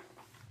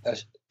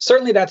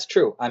 Certainly that's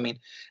true.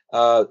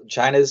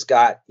 China's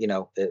got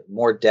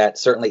more debt.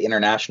 Certainly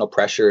international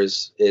pressure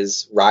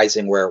is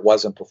rising where it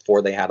wasn't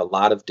before. They had a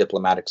lot of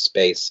diplomatic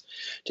space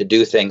to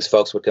do things.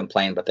 Folks would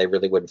complain, but they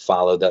really wouldn't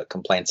follow the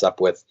complaints up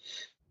with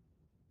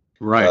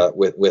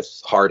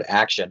hard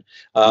action.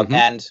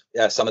 And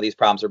some of these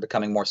problems are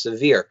becoming more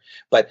severe.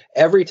 But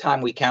every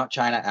time we count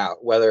China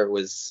out, whether it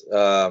was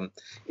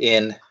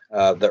in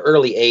the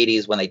early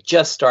 80s when they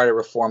just started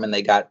reform and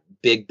they got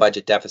big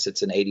budget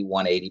deficits in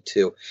 81,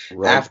 82,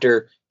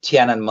 after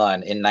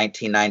Tiananmen in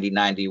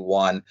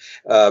 1990-91,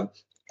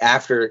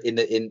 after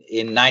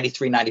in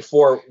 93,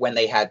 94, when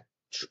they had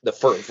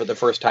for the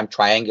first time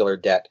triangular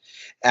debt,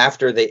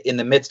 after in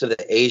the midst of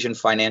the Asian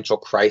financial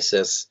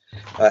crisis,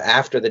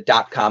 after the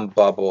dot-com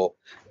bubble,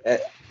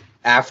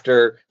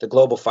 after the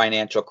global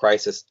financial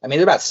crisis. There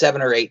are about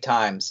 7 or 8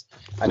 times.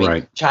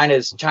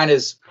 China's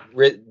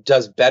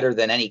does better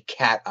than any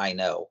cat I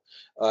know.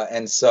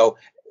 And so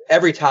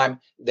every time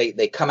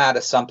they come out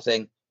of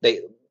something,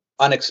 they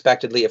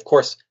unexpectedly, of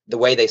course, the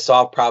way they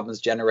solve problems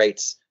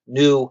generates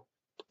new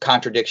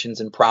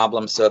contradictions and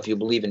problems. So if you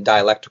believe in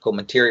dialectical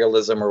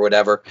materialism or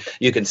whatever,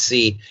 you can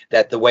see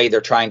that the way they're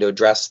trying to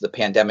address the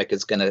pandemic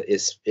is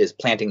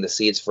planting the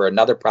seeds for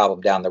another problem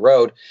down the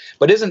road.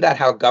 But isn't that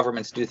how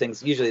governments do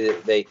things? Usually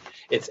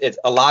it's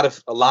a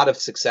lot of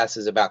success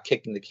is about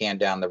kicking the can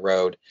down the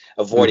road,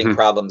 avoiding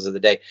problems of the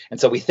day.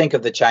 And so we think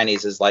of the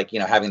Chinese as like,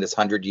 having this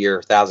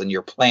 100-year,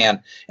 1,000-year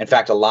plan. In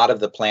fact, a lot of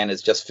the plan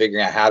is just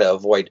figuring out how to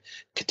avoid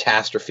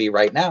catastrophe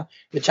right now.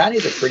 The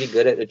Chinese are pretty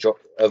good at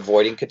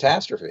avoiding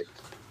catastrophe.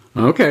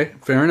 Okay,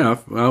 fair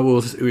enough. Well,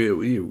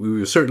 we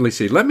will certainly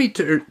see. Let me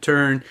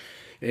turn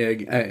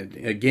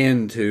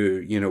again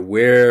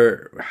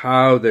to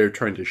how they're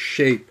trying to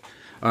shape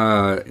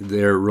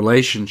their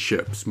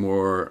relationships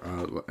more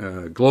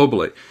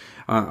globally.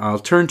 I'll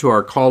turn to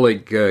our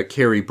colleague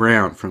Carrie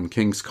Brown from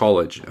King's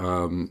College at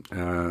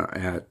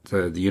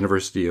the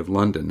University of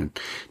London, and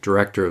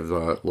director of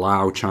the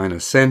Lao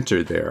China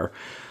Center there.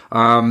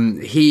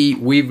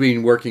 We've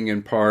been working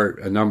in part,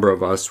 a number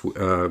of us,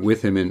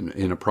 with him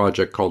in a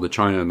project called the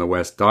China and the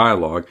West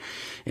Dialogue.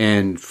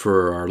 And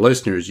for our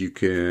listeners, you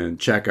can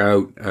check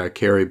out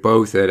Carrie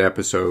both at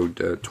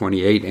episode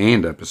 28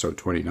 and episode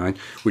 29,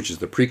 which is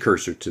the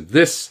precursor to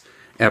this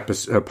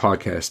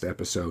podcast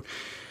episode.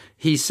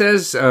 He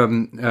says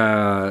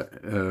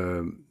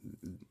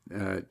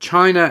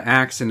China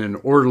acts in an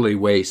orderly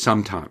way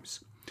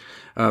sometimes.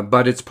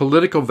 But its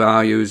political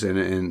values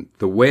and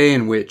the way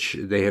in which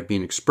they have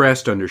been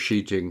expressed under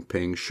Xi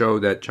Jinping show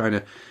that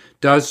China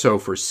does so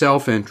for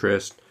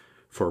self-interest,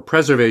 for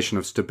preservation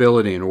of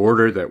stability and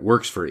order that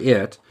works for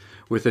it,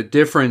 with a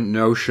different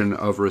notion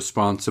of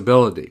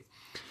responsibility.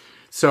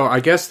 So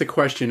I guess the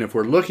question, if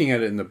we're looking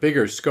at it in the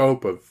bigger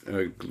scope of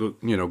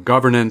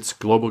governance,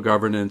 global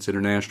governance,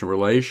 international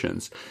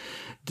relations,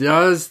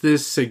 does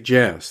this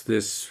suggest,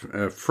 this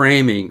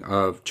framing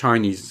of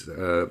Chinese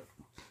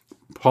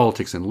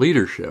politics and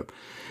leadership,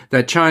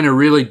 that China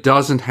really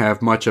doesn't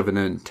have much of an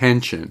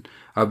intention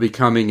of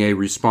becoming a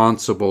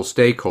responsible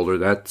stakeholder.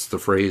 That's the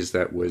phrase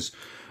that was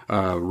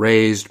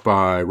raised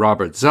by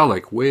Robert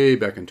Zoellick way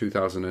back in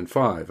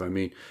 2005. I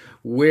mean,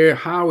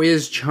 how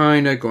is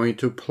China going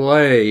to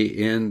play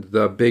in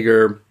the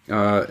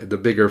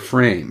bigger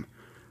frame?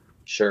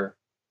 Sure,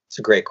 it's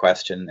a great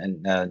question,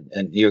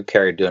 and you,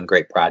 Kerry, are doing a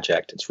great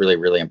project. It's really,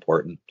 really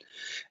important,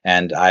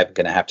 and I'm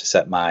going to have to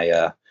set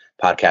my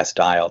podcast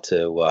dial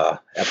to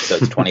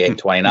episodes 28 and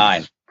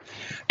 29.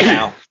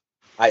 Now,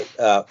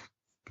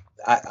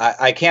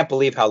 I can't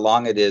believe how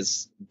long it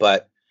is,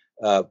 but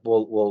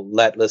we'll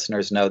let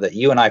listeners know that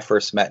you and I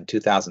first met in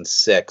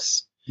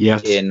 2006.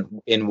 Yes.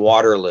 In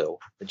Waterloo,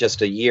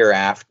 just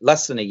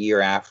less than a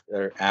year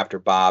after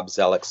Bob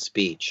Zoellick's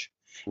speech.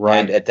 Right.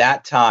 And at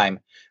that time,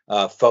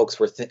 folks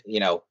were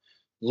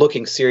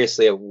looking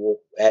seriously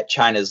at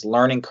China's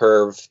learning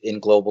curve in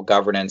global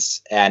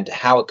governance and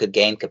how it could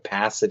gain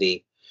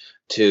capacity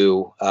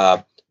to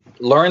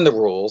learn the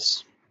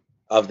rules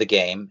of the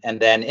game and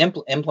then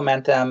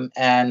implement them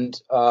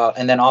and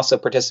then also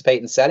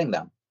participate in setting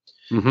them.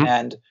 Mm-hmm.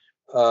 And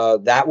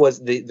that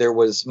was there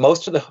was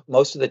most of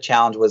the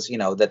challenge was,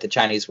 that the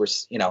Chinese were,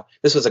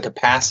 this was a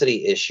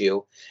capacity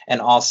issue. And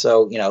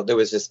also, there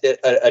was just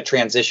a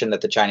transition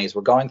that the Chinese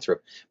were going through,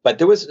 but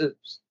there was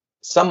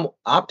some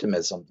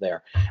optimism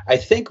there. I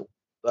think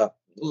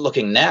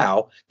looking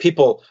now,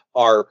 people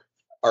are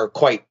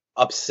quite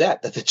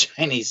upset that the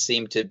Chinese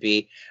seem to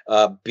be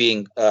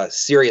being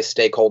serious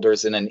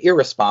stakeholders in an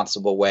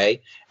irresponsible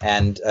way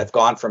and have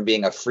gone from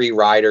being a free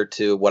rider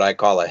to what I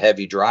call a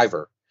heavy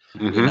driver.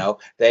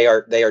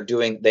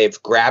 Mm-hmm.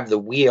 They've grabbed the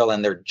wheel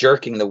and they're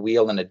jerking the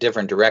wheel in a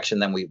different direction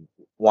than we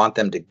want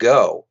them to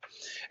go.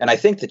 And I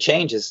think the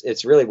change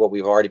it's really what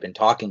we've already been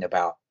talking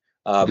about.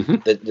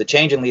 The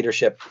change in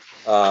leadership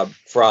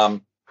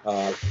from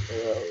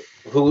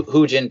Hu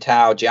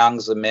Jintao, Jiang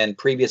Zemin,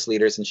 previous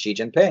leaders, and Xi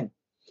Jinping.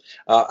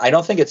 I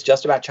don't think it's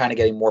just about China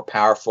getting more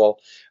powerful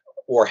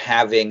or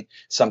having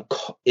some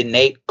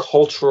innate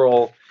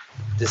cultural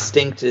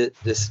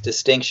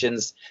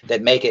distinctions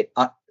that make it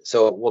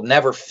so it will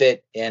never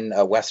fit in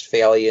a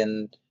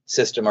Westphalian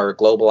system or a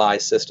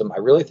globalized system. I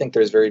really think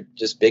there's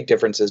just big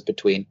differences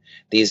between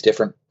these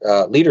different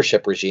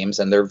leadership regimes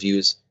and their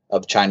views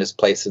of China's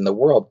place in the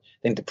world.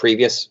 I think the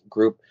previous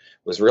group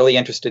was really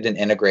interested in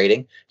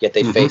integrating, yet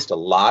they faced a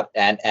lot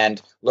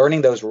and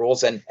learning those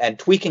rules and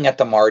tweaking at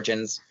the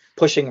margins,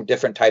 pushing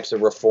different types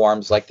of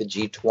reforms like the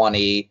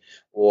G20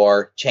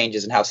 or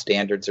changes in how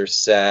standards are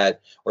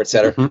set, or et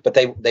cetera. But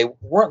they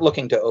weren't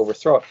looking to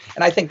overthrow it.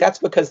 And I think that's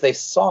because they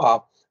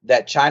saw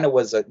that China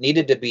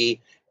needed to be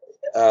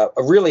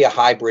really a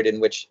hybrid in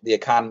which the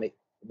economy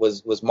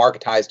was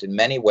marketized in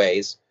many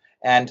ways.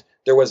 And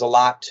there was a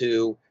lot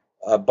to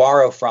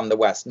borrow from the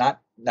West,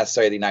 not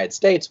necessarily the United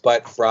States,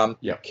 but from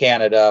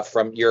Canada,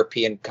 from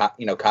European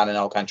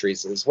continental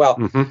countries as well.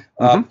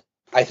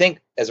 I think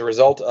as a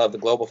result of the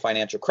global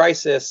financial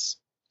crisis,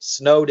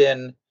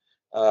 Snowden,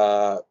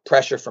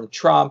 pressure from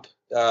Trump,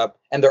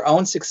 and their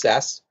own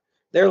success,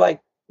 they're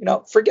like,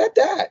 forget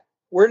that.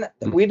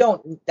 We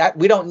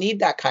don't need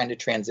that kind of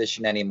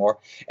transition anymore.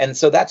 And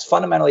so that's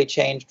fundamentally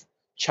changed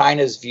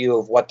China's view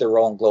of what their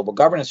role in global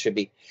governance should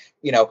be.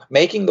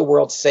 Making the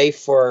world safe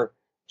for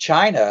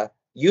China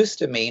used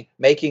to mean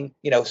making,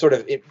 sort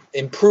of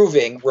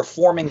improving,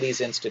 reforming these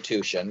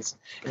institutions.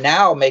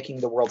 Now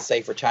making the world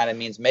safe for China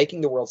means making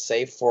the world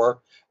safe for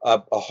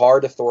a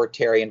hard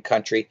authoritarian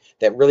country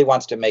that really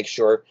wants to make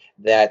sure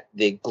that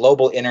the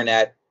global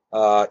internet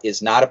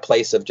is not a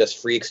place of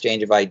just free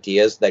exchange of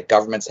ideas, that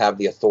governments have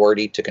the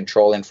authority to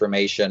control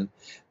information,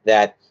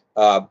 that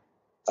that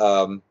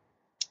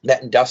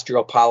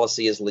industrial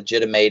policy is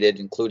legitimated,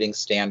 including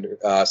standard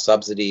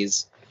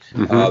subsidies,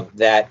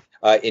 that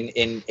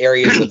in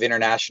areas of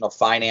international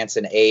finance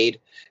and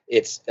aid,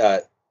 it's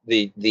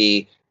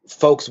the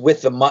folks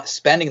with the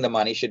spending the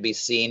money should be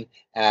seen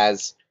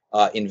as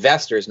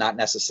investors, not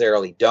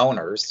necessarily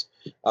donors.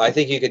 I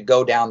think you could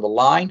go down the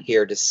line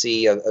here to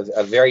see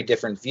a very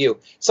different view.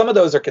 Some of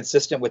those are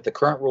consistent with the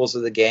current rules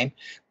of the game,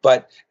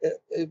 but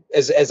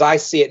as I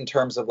see it in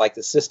terms of like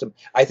the system,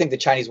 I think the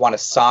Chinese want to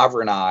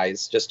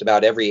sovereignize just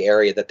about every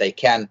area that they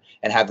can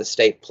and have the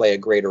state play a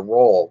greater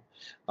role.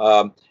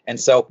 And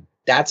so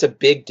that's a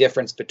big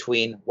difference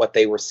between what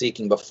they were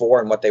seeking before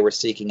and what they were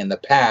seeking in the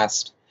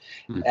past.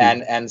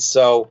 And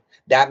so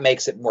that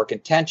makes it more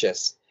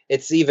contentious.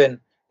 It's even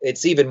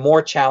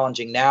more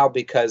challenging now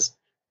because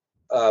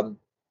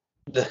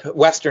the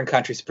Western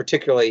countries,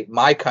 particularly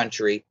my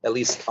country, at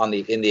least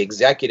in the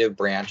executive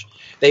branch,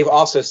 they've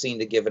also seemed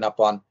to given up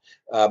on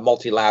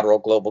multilateral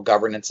global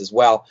governance as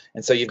well.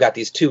 And so you've got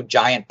these two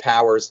giant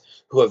powers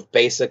who have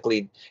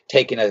basically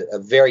taken a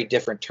very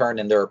different turn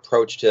in their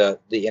approach to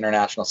the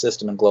international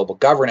system and global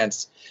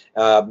governance,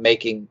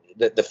 making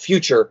the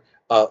future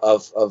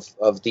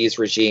of these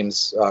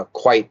regimes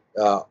quite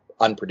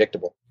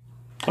unpredictable.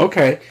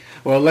 Okay,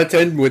 well, let's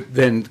end with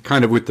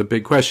the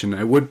big question.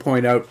 I would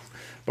point out,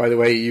 by the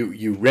way,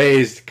 you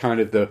raised kind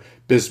of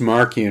the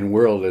Bismarckian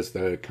world as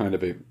the kind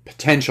of a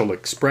potential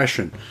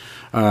expression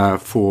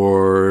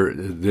for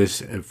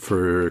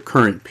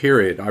current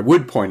period. I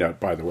would point out,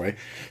 by the way,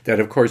 that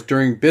of course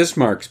during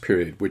Bismarck's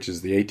period, which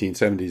is the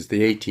 1870s,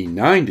 the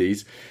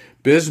 1890s,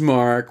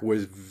 Bismarck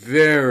was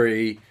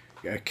very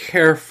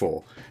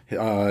careful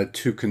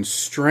to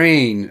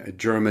constrain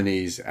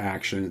Germany's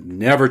action,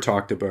 never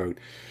talked about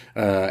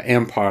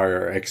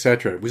empire,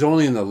 etc. It was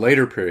only in the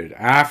later period,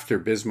 after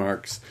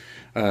Bismarck's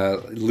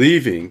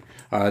leaving,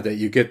 that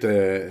you get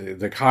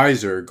the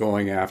Kaiser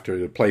going after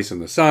the place in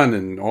the sun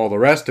and all the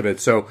rest of it.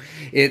 So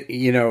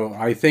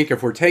I think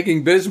if we're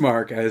taking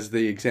Bismarck as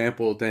the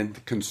example, then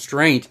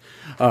constraint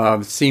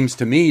seems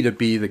to me to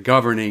be the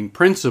governing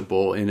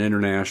principle in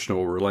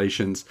international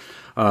relations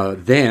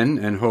then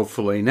and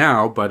hopefully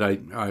now. But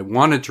I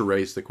wanted to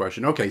raise the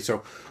question, okay,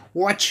 so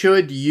what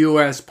should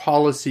U.S.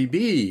 policy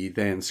be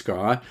then,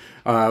 Scott,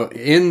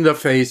 in the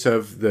face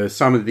of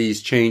some of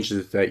these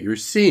changes that you're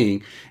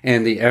seeing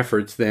and the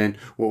efforts then?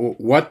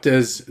 What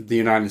does the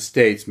United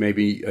States,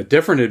 maybe a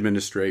different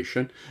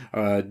administration,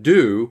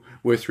 do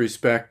with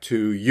respect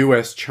to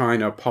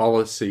U.S.-China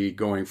policy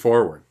going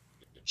forward?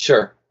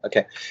 Sure.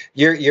 Okay.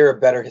 You're a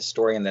better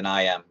historian than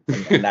I am.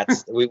 And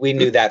that's we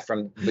knew that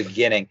from the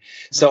beginning.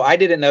 So I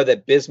didn't know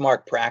that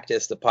Bismarck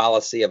practiced the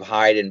policy of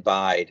hide and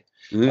bide.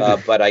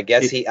 But I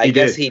guess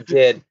he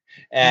did.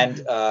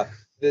 And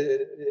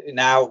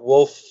now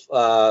Wolf,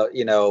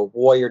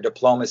 warrior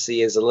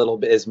diplomacy is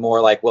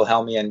more like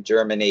Wilhelmian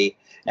Germany,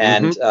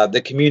 and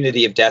the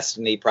community of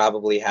destiny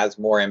probably has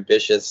more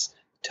ambitious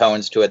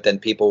tones to it than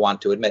people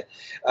want to admit.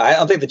 I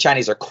don't think the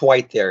Chinese are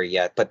quite there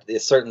yet, but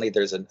certainly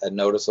there's a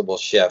noticeable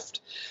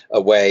shift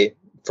away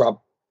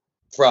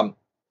from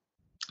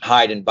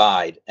hide and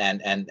bide,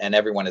 and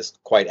everyone is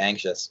quite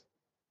anxious.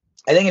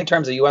 I think in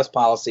terms of U.S.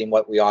 policy and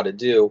what we ought to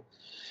do,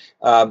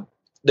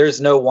 there's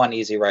no one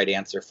easy right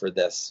answer for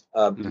this.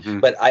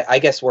 But I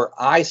guess where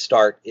I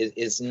start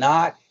is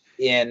not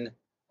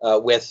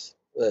with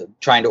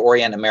trying to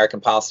orient American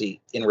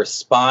policy in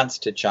response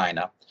to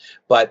China,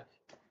 but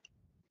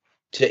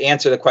to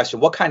answer the question,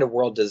 what kind of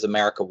world does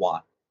America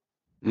want?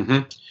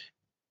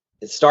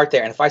 Start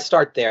there. And if I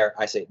start there,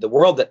 I say the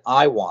world that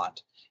I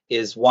want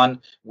is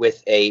one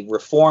with a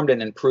reformed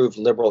and improved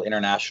liberal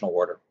international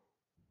order,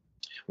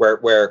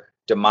 where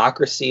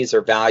democracies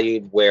are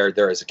valued, where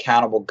there is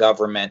accountable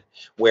government,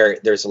 where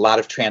there's a lot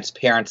of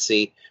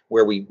transparency,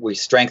 where we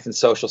strengthen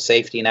social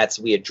safety nets,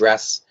 we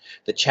address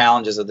the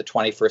challenges of the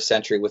 21st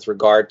century with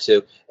regard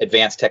to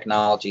advanced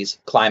technologies,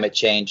 climate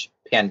change,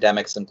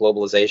 pandemics, and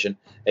globalization.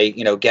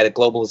 Get a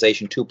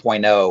globalization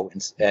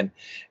 2.0, and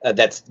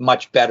that's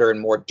much better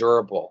and more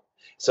durable.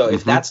 So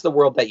if that's the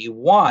world that you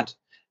want,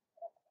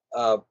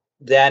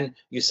 then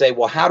you say,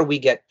 well, how do we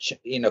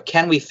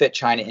can we fit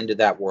China into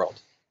that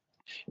world?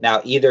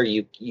 Now, either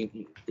you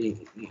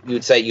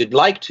would say you'd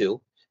like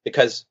to,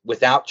 because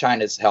without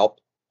China's help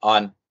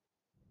on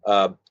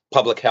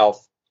public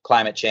health,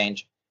 climate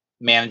change,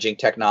 managing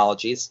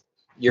technologies,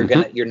 you're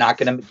not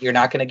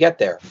gonna get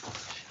there,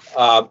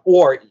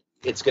 or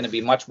it's going to be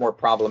much more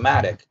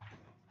problematic.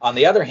 On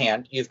the other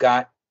hand, you've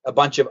got a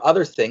bunch of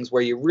other things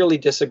where you really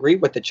disagree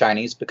with the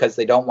Chinese because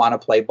they don't want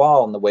to play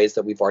ball in the ways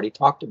that we've already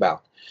talked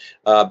about,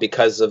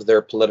 because of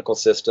their political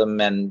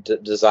system and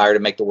desire to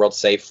make the world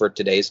safe for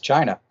today's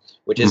China,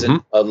 which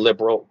isn't a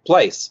liberal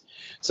place.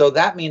 So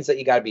that means that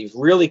you got to be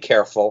really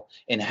careful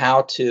in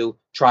how to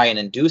try and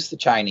induce the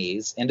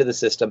Chinese into the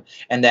system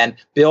and then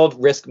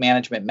build risk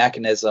management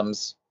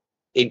mechanisms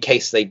in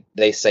case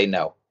they say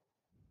no.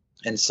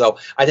 And so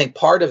I think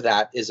part of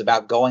that is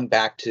about going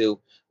back to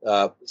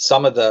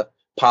some of the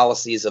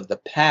policies of the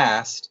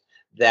past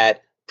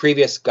that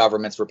previous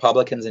governments,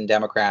 Republicans and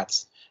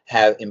Democrats,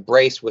 have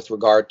embraced with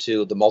regard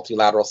to the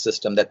multilateral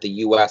system that the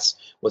U.S.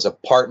 was a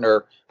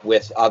partner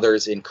with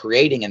others in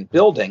creating and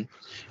building,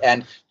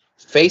 and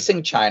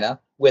facing China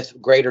with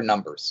greater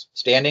numbers.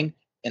 Standing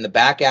in the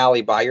back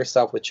alley by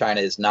yourself with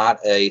China is not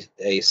a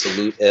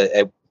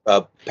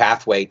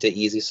pathway to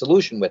easy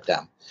solution with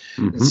them.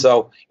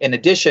 So in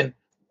addition,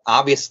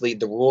 obviously,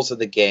 the rules of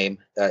the game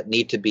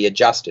need to be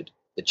adjusted.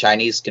 The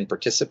Chinese can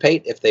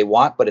participate if they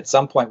want, but at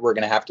some point we're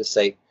going to have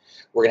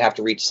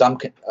to reach some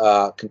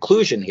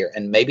conclusion here,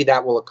 and maybe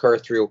that will occur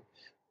through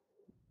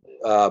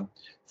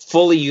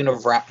fully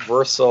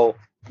universal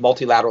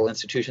multilateral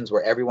institutions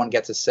where everyone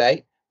gets a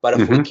say. But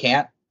if we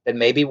can't, then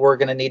maybe we're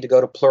going to need to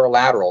go to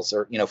plurilaterals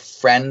or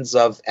friends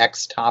of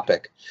X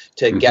topic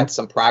to get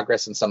some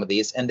progress in some of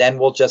these, and then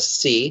we'll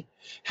just see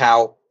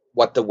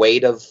what the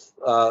weight of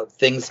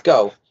things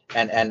go.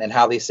 And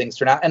how these things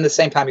turn out. And at the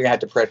same time, you're going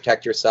to have to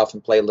protect yourself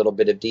and play a little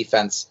bit of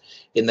defense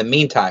in the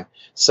meantime.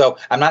 So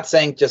I'm not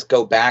saying just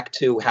go back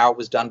to how it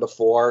was done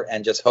before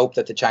and just hope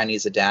that the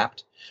Chinese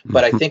adapt.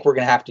 But I think we're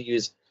going to have to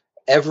use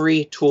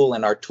every tool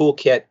in our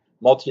toolkit,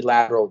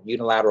 multilateral,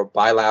 unilateral,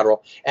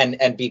 bilateral,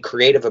 and be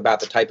creative about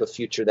the type of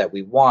future that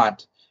we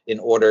want in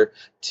order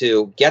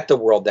to get the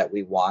world that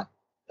we want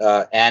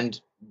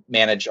and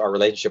manage our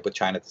relationship with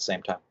China at the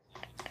same time.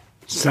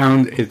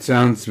 It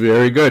sounds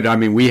very good. I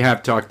mean, we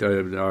have talked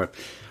our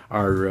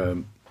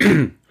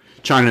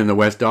China and the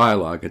West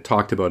dialogue, it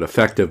talked about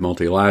effective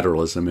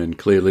multilateralism, and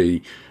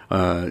clearly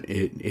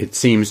it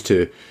seems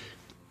to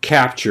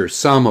capture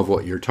some of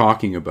what you're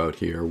talking about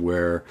here,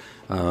 where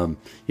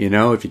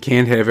if you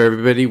can't have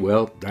everybody,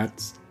 well,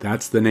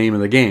 that's the name of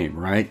the game,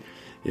 right?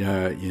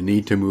 You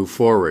need to move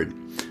forward.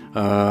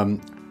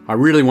 I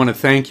really want to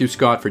thank you,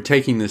 Scott, for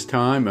taking this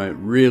time.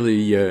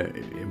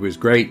 It was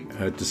great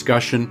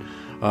discussion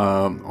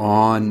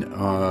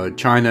on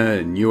China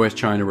and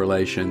U.S.-China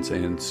relations,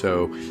 and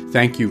so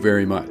thank you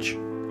very much.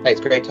 Hey, it's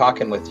great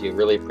talking with you.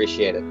 Really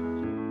appreciate it.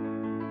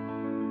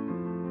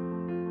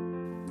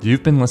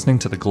 You've been listening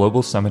to the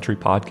Global Summitry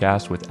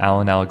Podcast with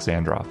Alan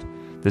Alexandrov.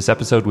 This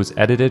episode was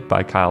edited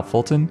by Kyle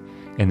Fulton,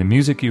 and the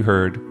music you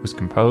heard was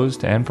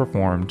composed and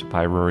performed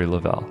by Rory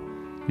Lavelle.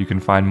 You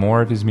can find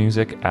more of his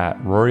music at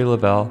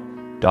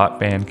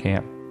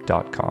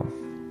rorylavelle.bandcamp.com.